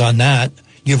income's on that,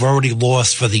 you've already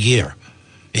lost for the year.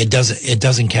 It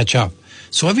doesn't catch up.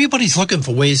 So everybody's looking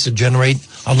for ways to generate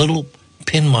a little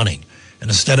pin money. And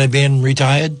instead of being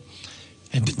retired,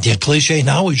 and the cliche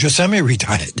now is you're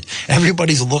semi-retired.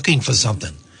 Everybody's looking for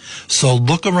something. So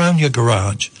look around your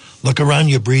garage. Look around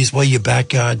your breezeway, your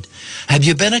backyard. Have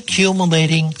you been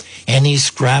accumulating any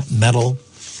scrap metal,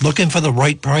 looking for the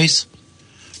right price?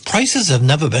 Prices have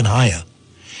never been higher.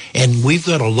 And we've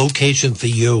got a location for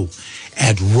you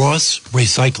at Ross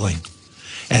Recycling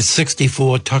at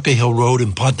 64 Tucker Hill Road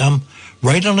in Putnam,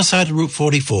 right on the side of Route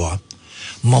 44.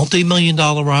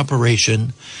 Multi-million-dollar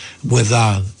operation with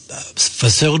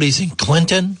facilities in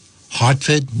Clinton,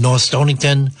 Hartford, North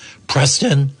Stonington,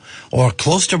 Preston, or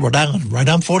close to Rhode Island, right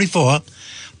on 44,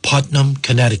 Putnam,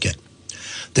 Connecticut.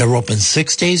 They're open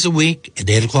 6 days a week at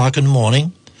 8 o'clock in the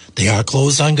morning. They are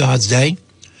closed on God's Day.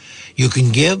 You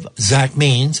can give Zach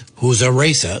Means, who's a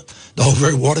racer over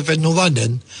at Waterford, New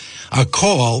London, a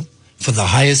call for the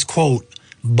highest quote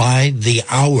by the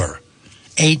hour,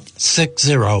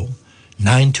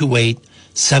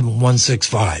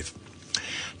 860-928-7165.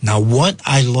 Now, what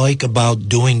I like about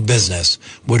doing business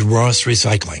with Ross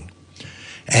Recycling,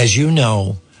 as you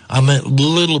know, I'm a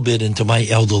little bit into my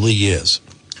elderly years.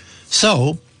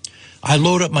 So I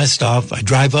load up my stuff. I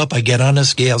drive up. I get on the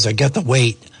scales. I get the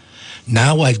weight.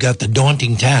 Now I've got the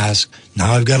daunting task.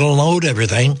 Now I've got to load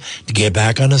everything to get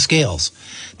back on the scales.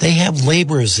 They have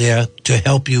laborers there to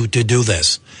help you to do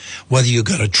this. Whether you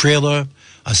got a trailer,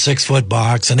 a 6-foot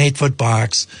box, an 8-foot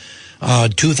box,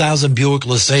 2000 Buick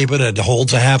LeSabre that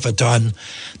holds a half a ton,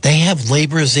 they have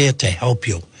laborers there to help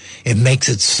you. It makes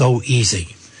it so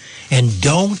easy. And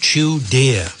don't you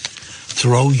dare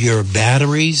throw your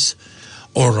batteries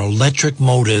or electric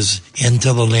motors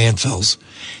into the landfills.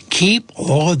 Keep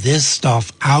all this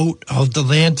stuff out of the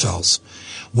landfills.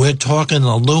 We're talking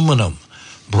aluminum,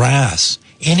 brass,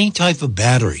 any type of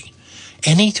battery,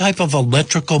 any type of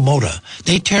electrical motor.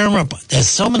 They tear them up. There's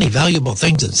so many valuable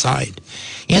things inside.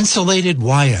 Insulated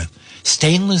wire,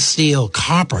 stainless steel,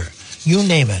 copper, you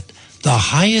name it. The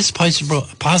highest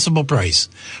possible price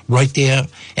right there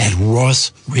at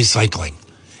Ross Recycling.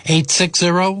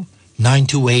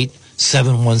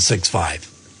 860-928-7165.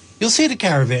 You'll see the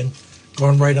Caravan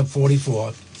going right up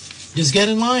 44. Just get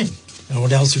in line. And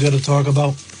what else we got to talk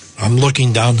about? I'm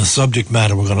looking down the subject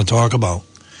matter we're going to talk about.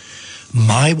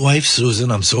 My wife,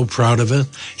 Susan, I'm so proud of her.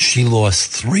 She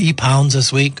lost 3 pounds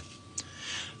this week.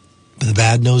 But the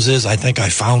bad news is I think I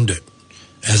found it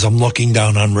as I'm looking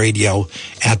down on radio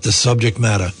at the subject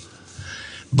matter.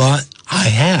 But I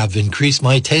have increased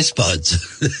my taste buds.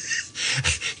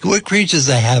 We're creatures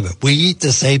that have it. We eat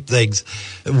the same things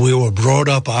we were brought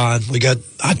up on. We got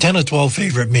our 10 or 12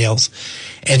 favorite meals.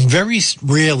 And very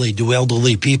rarely do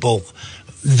elderly people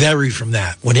vary from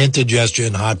that with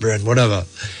indigestion, heartburn, whatever.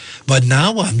 But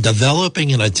now I'm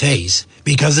developing a taste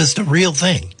because it's the real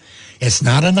thing. It's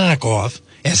not a knockoff.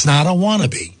 It's not a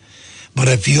wannabe. But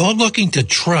if you're looking to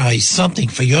try something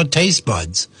for your taste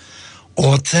buds,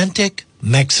 authentic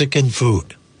Mexican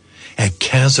food at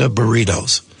Casa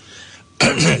Burritos.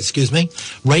 Excuse me,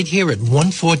 right here at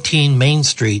 114 Main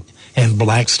Street in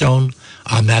Blackstone,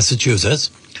 Massachusetts.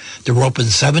 They're open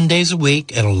 7 days a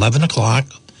week at 11 o'clock.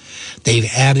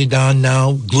 They've added on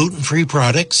now gluten-free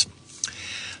products.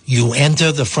 You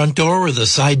enter the front door or the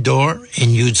side door,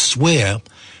 and you'd swear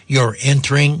you're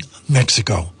entering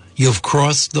Mexico. You've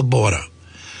crossed the border.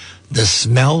 The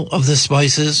smell of the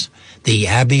spices, the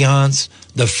ambiance,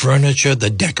 the furniture, the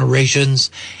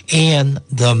decorations, and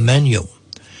the menu.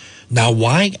 Now,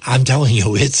 why? I'm telling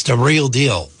you, it's the real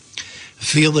deal.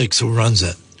 Felix, who runs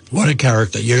it, what a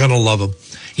character. You're going to love him.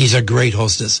 He's a great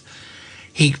hostess.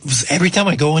 Every time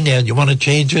I go in there, you want to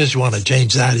change this, you want to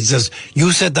change that, he says,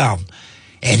 you sit down.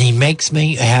 And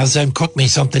he has them cook me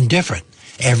something different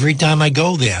every time I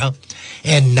go there.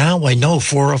 And now I know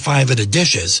 4 or 5 of the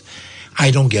dishes.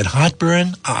 I don't get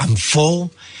heartburn. I'm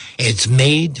full. It's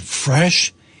made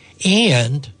fresh.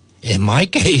 And in my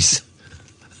case,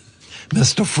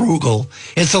 Mr. Frugal,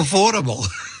 it's affordable.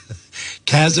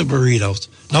 Casa Burritos.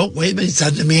 No, wait a minute. He's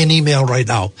sending me an email right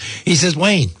now. He says,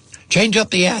 Wayne, change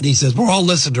up the ad. He says, we're all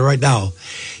listening right now.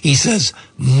 He says,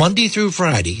 Monday through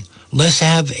Friday, let's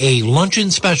have a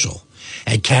luncheon special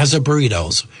at Casa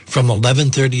Burritos from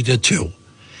 11:30 to 2.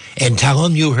 And tell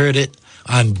him you heard it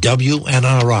on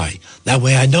WNRI. That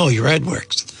way I know your ad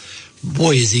works.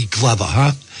 Boy, is he clever,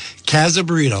 huh? Casa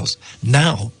Burritos.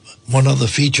 Now, one other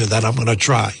feature that I'm going to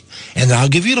try, and I'll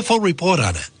give you the full report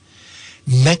on it.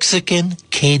 Mexican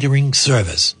catering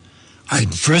service.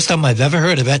 First time I've ever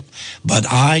heard of it, but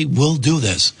I will do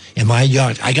this in my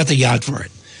yard. I got the yard for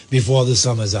it before the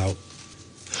summer's out.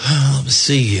 Let's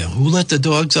see here. Who let the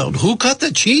dogs out? Who cut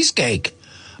the cheesecake?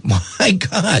 My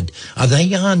God. Are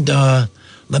they on,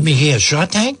 let me hear, Shark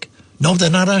Tank? No,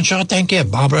 they're not on Shark Tank yet.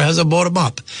 Barber hasn't bought them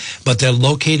up. But they're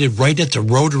located right at the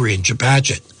Rotary in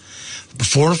Chepachet.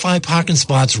 4 or 5 parking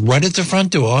spots right at the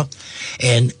front door.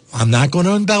 And I'm not going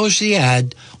to embellish the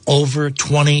ad, over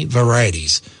 20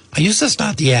 varieties. I used to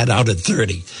start the ad out at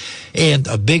 30. And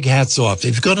a big hats off.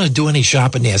 If you're going to do any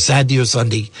shopping there, Saturday or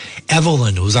Sunday,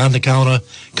 Evelyn, who's on the counter,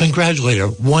 congratulate her.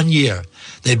 1 year.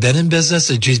 They've been in business,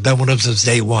 and she's been with them since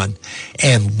day one.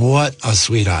 And what a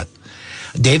sweetheart.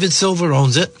 David Silver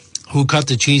owns it, who cut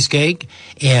the cheesecake,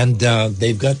 and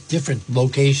they've got different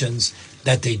locations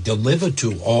that they deliver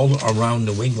to all around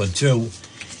New England, too.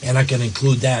 And I can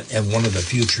include that in one of the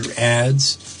future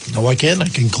ads. No, I can. I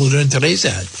can include it in today's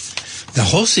ad. The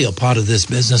wholesale part of this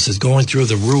business is going through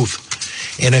the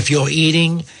roof. And if you're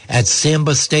eating at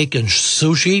Samba Steak and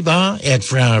Sushi Bar at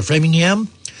Framingham,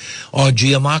 or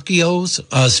Giamacchio's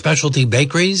Specialty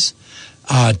Bakeries,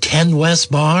 10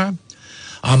 West Bar,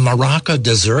 Maraca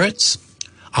Desserts,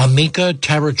 Amica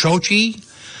Tarachochi,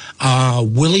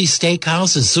 Willie's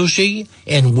Steakhouse and Sushi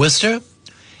in Worcester,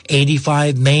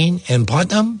 85 Main in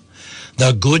Putnam,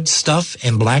 The Good Stuff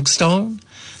in Blackstone,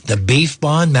 the Beef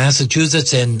Barn,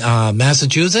 Massachusetts and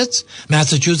Massachusetts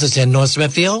and North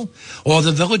Smithfield, or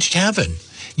the Village Tavern.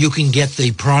 You can get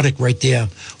the product right there.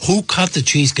 Who cut the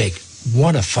cheesecake?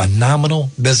 What a phenomenal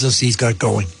business he's got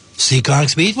going. Seekonk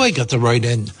Speedway got the right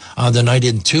in the night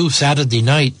in, too. Saturday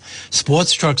night,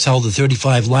 Sports Trucks held the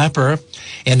 35 lapper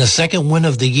and the second win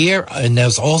of the year, and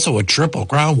there's also a Triple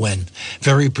Crown win.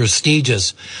 Very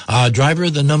prestigious. Driver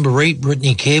of the number 8,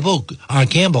 Brittany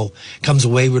Campbell, comes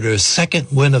away with her second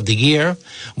win of the year.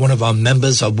 One of our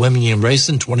members of Women in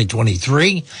Racing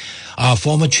 2023.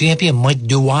 Former champion Mike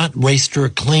Duat raced her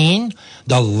clean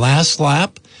the last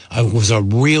lap. It was a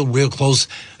real close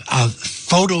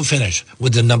photo finish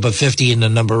with the number 50 and the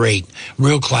number 8.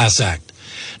 Real class act.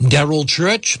 Daryl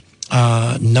Church,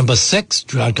 number 6,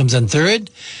 comes in 3rd.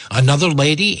 Another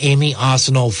lady, Amy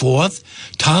Arsenault, 4th.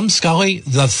 Tom Scully,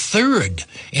 the 3rd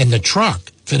in the truck,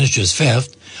 finishes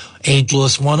 5th.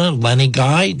 Ageless winner, Lenny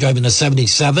Guy, driving a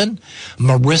 77.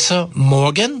 Marissa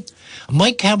Morgan.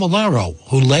 Mike Cavallaro,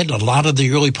 who led a lot of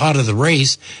the early part of the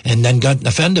race and then got an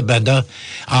fender bender,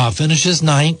 finishes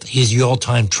 9th. He's the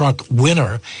all-time truck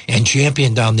winner and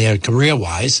champion down there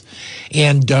career-wise.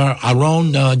 And our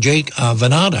own Jake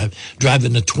Venata,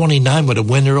 driving the 29 with a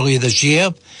win earlier this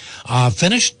year,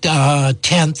 finished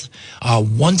 10th,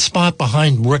 1 spot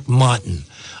behind Rick Martin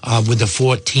with the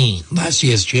 14, last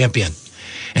year's champion.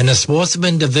 In the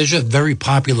sportsman division, very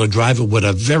popular driver with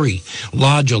a very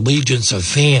large allegiance of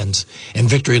fans in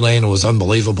Victory Lane. It was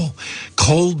unbelievable.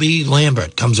 Colby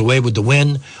Lambert comes away with the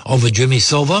win over Jimmy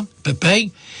Silva.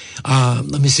 Pepe.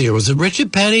 Let me see here. Was it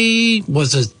Richard Petty?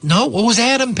 No, it was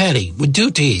Adam Petty with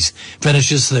 2 T's.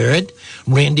 Finishes third.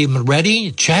 Randy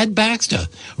Moretti, Chad Baxter,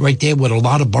 right there with a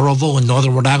lot of Burrillville and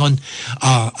Northern Rhode Island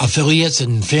affiliates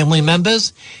and family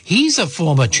members. He's a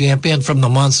former champion from the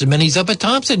Monster Minis up at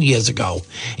Thompson years ago,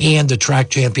 and the track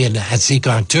champion at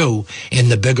Seekonk too in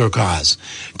the bigger cars.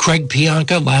 Craig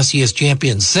Pianca, last year's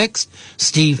champion, 6th.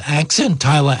 Steve Axon,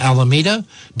 Tyler Alameda,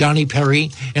 Donnie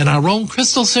Perry, and our own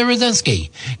Crystal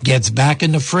Sirodensky gets back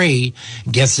in the fray,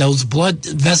 gets those blood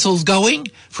vessels going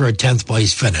for a 10th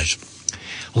place finish.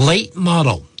 Late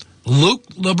model, Luke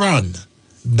LeBrun,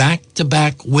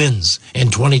 back-to-back wins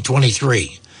in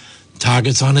 2023.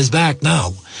 Targets on his back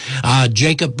now.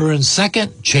 Jacob Burns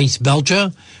second, Chase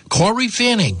Belcher. Corey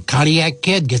Fanning, Cardiac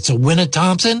Kid, gets a win at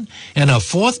Thompson, and a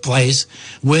 4th place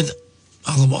with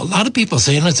a lot of people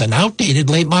saying it's an outdated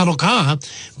late model car,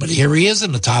 but here he is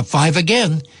in the top 5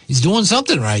 again. He's doing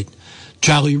something right.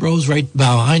 Charlie Rose right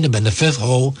behind him in the 5th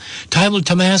hole. Tyler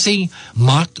Tomasi,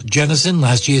 Mark Jennison,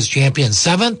 last year's champion,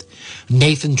 7th.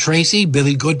 Nathan Tracy,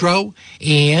 Billy Goodrow,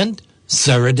 and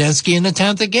Sirodensky in the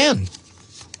 10th again.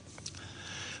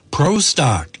 Pro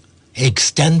Stock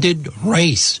extended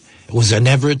race. It was an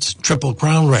Everett's Triple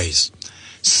Crown race.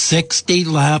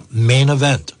 60-lap main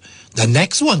event. The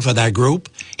next one for that group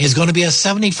is going to be a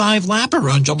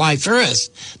 75-lapper on July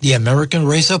 1st, the American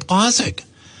Racer Classic.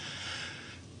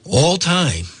 All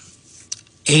time,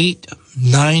 8,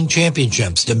 9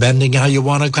 championships, depending how you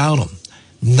want to count them.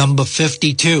 Number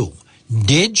 52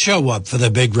 did show up for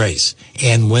the big race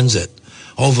and wins it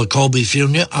over Colby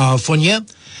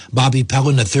Funya. Bobby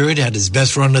Pellin III had his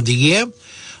best run of the year.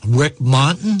 Rick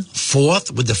Martin,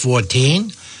 4th with the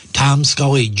 14. Tom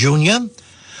Scully Jr.,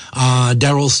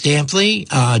 Darrell Stampley,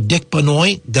 Dick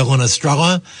Benoit, Dylan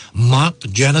Estrella, Mark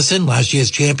Jennison, last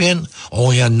year's champion,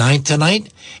 only on 9th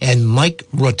tonight, and Mike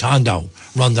Rotondo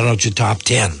rounded out your top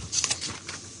 10.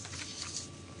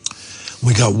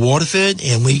 We got Waterford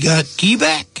and we got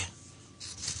Quebec.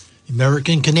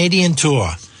 American Canadian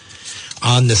Tour.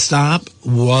 On the stop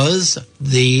was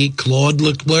the Claude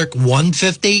Leclerc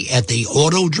 150 at the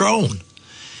Autodrome.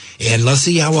 And let's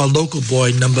see how our local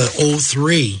boy, number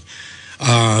 03,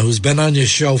 who's been on this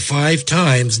show 5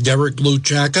 times, Derek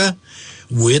Luchaka,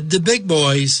 with the big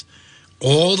boys,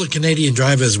 all the Canadian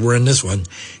drivers were in this one,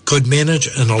 could manage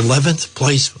an 11th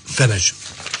place finish.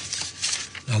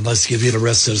 Now let's give you the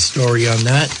rest of the story on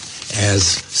that, as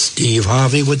Steve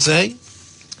Harvey would say.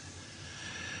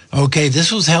 Okay,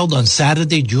 this was held on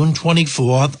Saturday, June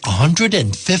 24th,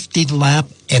 150 lap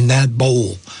in that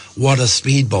bowl. What a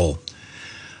speed bowl.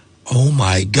 Oh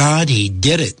my God, he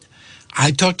did it.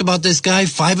 I talked about this guy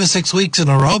 5 or 6 weeks in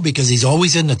a row because he's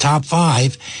always in the top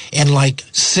 5 in like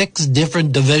 6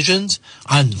 different divisions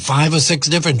on 5 or 6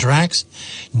 different tracks.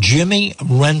 Jimmy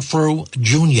Renfrew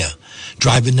Jr.,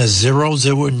 driving the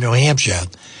 0-0 in New Hampshire,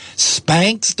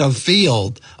 spanks the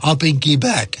field up in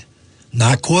Quebec.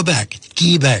 Not Quebec,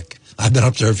 Quebec. I've been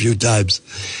up there a few times.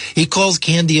 He calls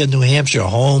Candia, New Hampshire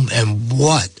home, and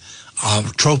what a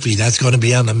trophy that's going to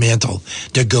be on the mantle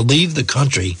to go leave the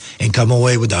country and come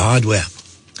away with the hardware.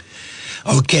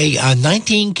 Okay,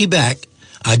 19 Quebec,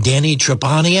 Danny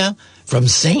Trepania from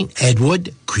St.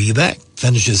 Edward, Quebec,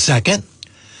 finishes second.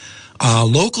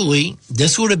 Locally,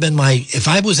 this would have been if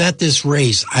I was at this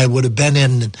race, I would have been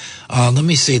in,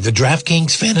 the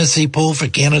DraftKings fantasy pool for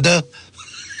Canada.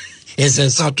 Is there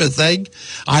such a thing?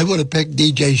 I would have picked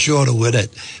DJ Shaw to win it.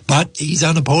 But he's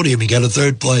on the podium. He got a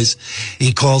 3rd place.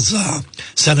 He calls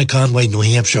Center Conway, New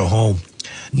Hampshire home.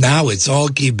 Now it's all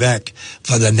Quebec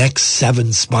for the next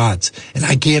 7 spots. And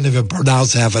I can't even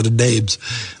pronounce half of the names.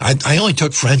 I only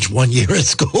took French 1 year at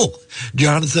school.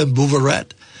 Jonathan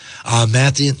Bouveret.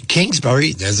 Matthew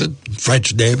Kingsbury. There's a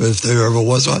French name if there ever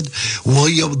was one.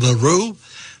 William LaRue.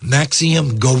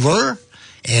 Maxime Gover.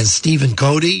 And Stephen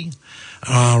Cody.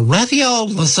 Raphael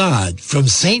Lassade from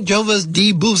St.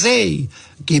 Jovis-de-Beausset,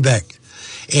 Quebec.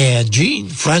 And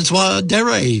Jean-Francois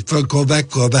Deray from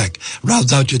Quebec,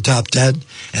 rounds out your top 10.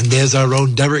 And there's our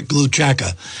own Derek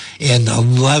Luchaka in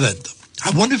 11th.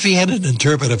 I wonder if he had an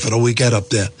interpreter for the weekend up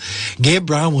there. Gabe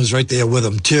Brown was right there with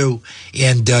him, too.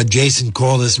 And Jason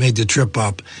Corliss made the trip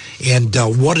up. And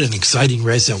what an exciting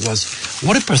race it was.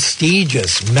 What a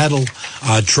prestigious medal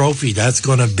trophy that's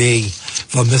going to be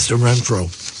for Mr. Renfrew.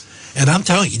 And I'm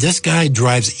telling you, this guy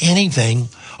drives anything,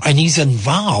 and he's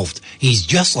involved. He's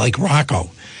just like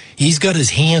Rocco. He's got his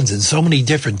hands in so many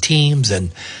different teams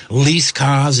and lease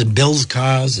cars and Bill's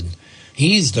cars, and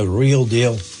He's the real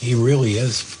deal. He really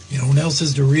is. You know what else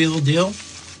is the real deal?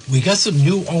 We got some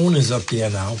new owners up there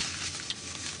now,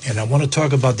 and I want to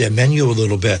talk about their menu a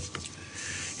little bit.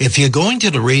 If you're going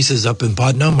to the races up in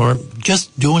Putnam or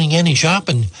just doing any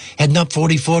shopping, heading up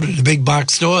 44 to the big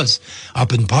box stores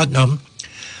up in Putnam,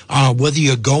 whether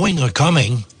you're going or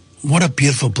coming, what a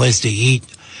beautiful place to eat,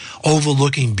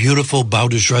 overlooking beautiful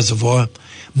Bowditch Reservoir.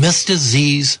 Mr.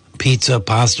 Z's Pizza,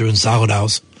 Pasta, and Salad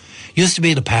House. Used to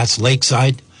be the Pat's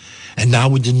Lakeside, and now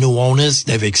with the new owners,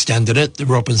 they've extended it.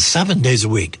 They're open 7 days a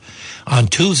week. On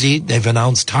Tuesday, they've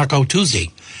announced Taco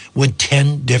Tuesday with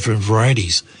 10 different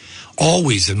varieties.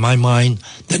 Always, in my mind,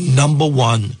 the number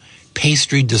one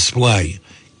pastry display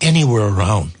anywhere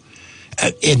around.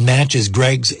 It matches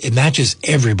Greg's. It matches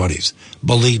everybody's.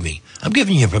 Believe me. I'm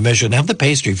giving you permission. Have the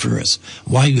pastry first.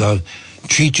 Why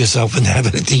treat yourself and have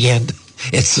it at the end?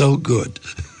 It's so good.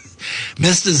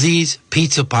 Mr. Z's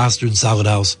Pizza, Pasta, and Salad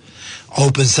House.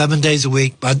 Open 7 days a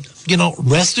week. But,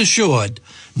 rest assured,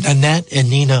 Nanette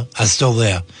and Nina are still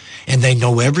there. And they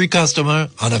know every customer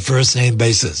on a first-name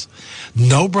basis.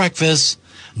 No breakfast,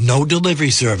 no delivery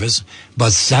service,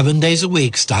 but 7 days a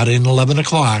week, starting at 11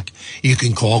 o'clock, you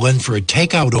can call in for a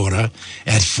takeout order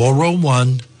at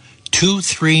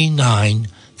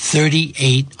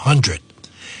 401-239-3800.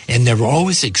 And they're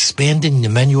always expanding the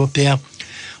menu up there.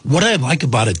 What I like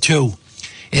about it, too,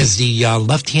 is the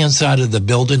left-hand side of the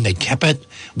building, they kept it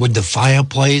with the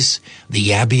fireplace, the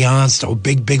ambiance, the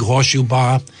big horseshoe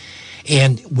bar.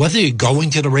 And whether you're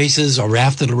going to the races or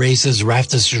after the races or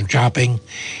after some shopping,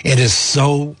 it is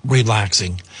so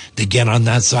relaxing to get on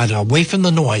that side, away from the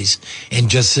noise,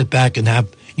 and just sit back and have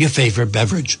your favorite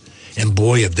beverage. And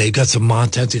boy, if they got some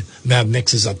Montana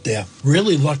mixes up there.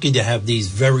 Really lucky to have these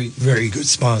very, very good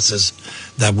sponsors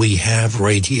that we have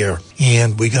right here.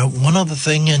 And we got one other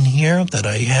thing in here that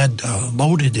I had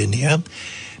loaded in here,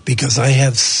 because I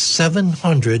have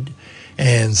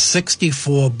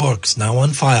 764 books now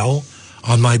on file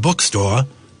on my bookstore.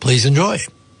 Please enjoy.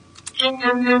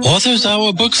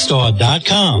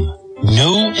 AuthorsHourBookstore.com.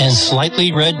 New and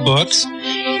slightly read books.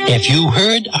 If you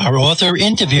heard our author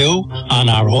interview on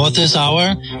our Author's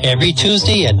Hour every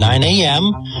Tuesday at 9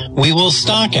 a.m., we will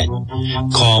stock it.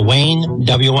 Call Wayne,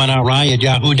 WNRI at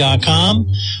yahoo.com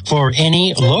for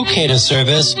any locator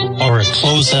service or a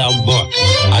closed-out book.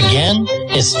 Again,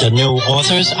 it's the new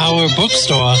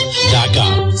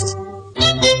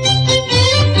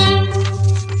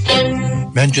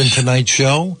AuthorsHourBookstore.com. Mention tonight's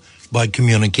show by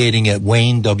communicating at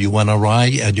Wayne,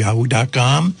 WNRI at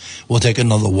yahoo.com. We'll take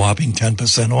another whopping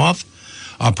 10% off.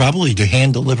 I'll probably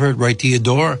hand deliver it right to your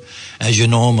door. As you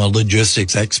know, I'm a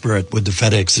logistics expert with the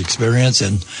FedEx experience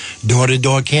and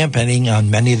door-to-door campaigning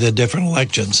on many of the different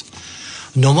elections.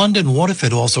 New London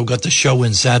Waterford also got the show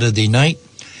in Saturday night,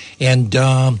 and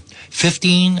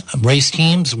 15 race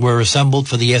teams were assembled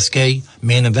for the SK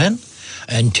main event,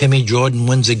 and Timmy Jordan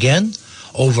wins again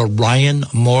over Ryan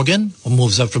Morgan, who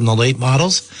moves up from the late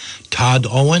models, Todd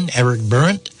Owen, Eric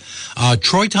Berndt,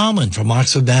 Troy Tomlin from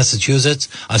Oxford, Massachusetts,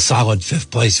 a solid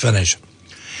fifth-place finish.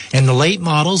 In the late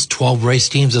models, 12 race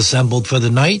teams assembled for the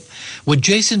night, with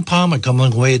Jason Palmer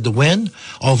coming away with the win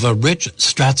over Rich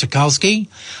Straczkowski,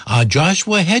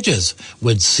 Joshua Hedges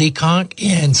with Seekonk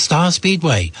and Star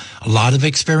Speedway. A lot of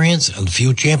experience and a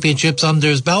few championships under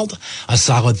his belt, a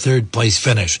solid third-place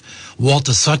finish.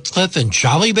 Walter Sutcliffe and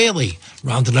Charlie Bailey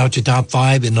rounded out your top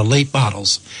five in the late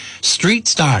models. Street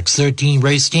Stocks, 13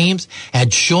 race teams,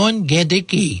 had Sean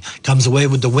Gadicki comes away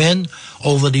with the win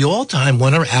over the all-time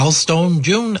winner, Al Stone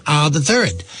Jr. the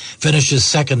third. Finishes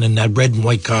second in that red and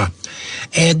white car.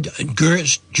 Ed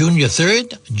Gersh Jr.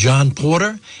 third, John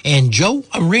Porter, and Joe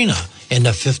Arena in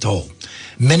the fifth hole.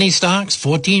 Mini stocks,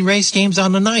 14 race teams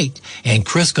on the night, and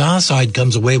Chris Garside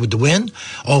comes away with the win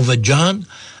over John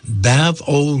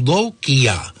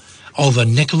Bavolokia, over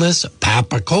Nicholas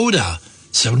Papacoda,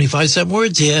 75-cent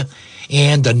words here,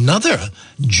 and another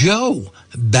Joe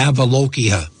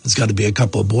Bavolokia. There's got to be a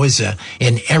couple of boys there,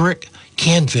 and Erica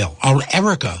Canfield,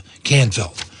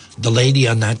 the lady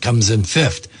on that comes in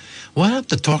fifth. We'll have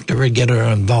to talk to her and get her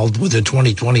involved with the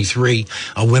 2023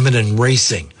 Women in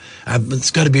Racing.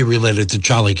 It's got to be related to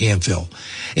Charlie Canfield.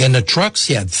 And the trucks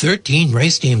had 13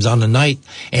 race teams on the night,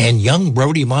 and young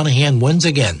Brody Monahan wins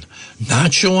again.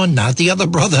 Not Sean, not the other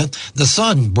brother, the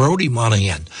son, Brody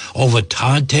Monahan, over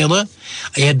Todd Taylor,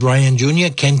 Ed Ryan Jr.,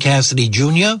 Ken Cassidy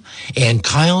Jr., and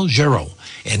Kyle Gero.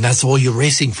 And that's all you're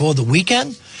racing for the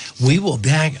weekend. We will be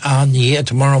back on the air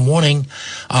tomorrow morning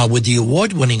with the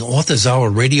award-winning Author's Hour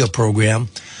radio program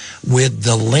with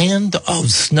The Land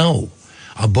of Snow.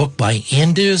 a book by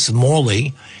Anders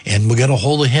Morley, and we got a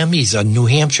hold of him. He's a New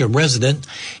Hampshire resident,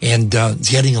 and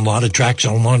it's getting a lot of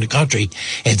traction around the country.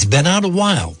 It's been out a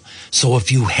while. So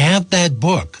if you have that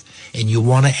book and you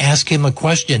want to ask him a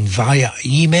question via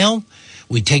email,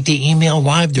 we take the email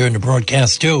live during the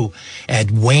broadcast too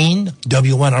at Wayne,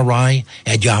 WNRI,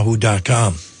 at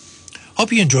yahoo.com.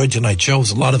 Hope you enjoyed tonight's show. It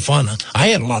was a lot of fun. I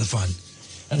had a lot of fun.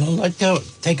 And I'd like to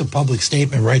take a public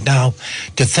statement right now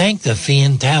to thank the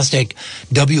fantastic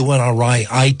WNRI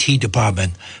IT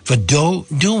department for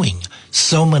doing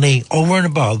so many over and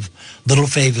above little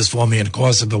favors for me in the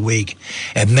course of a week.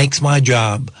 It makes my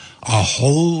job a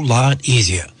whole lot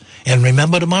easier. And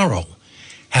remember tomorrow,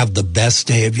 have the best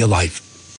day of your life.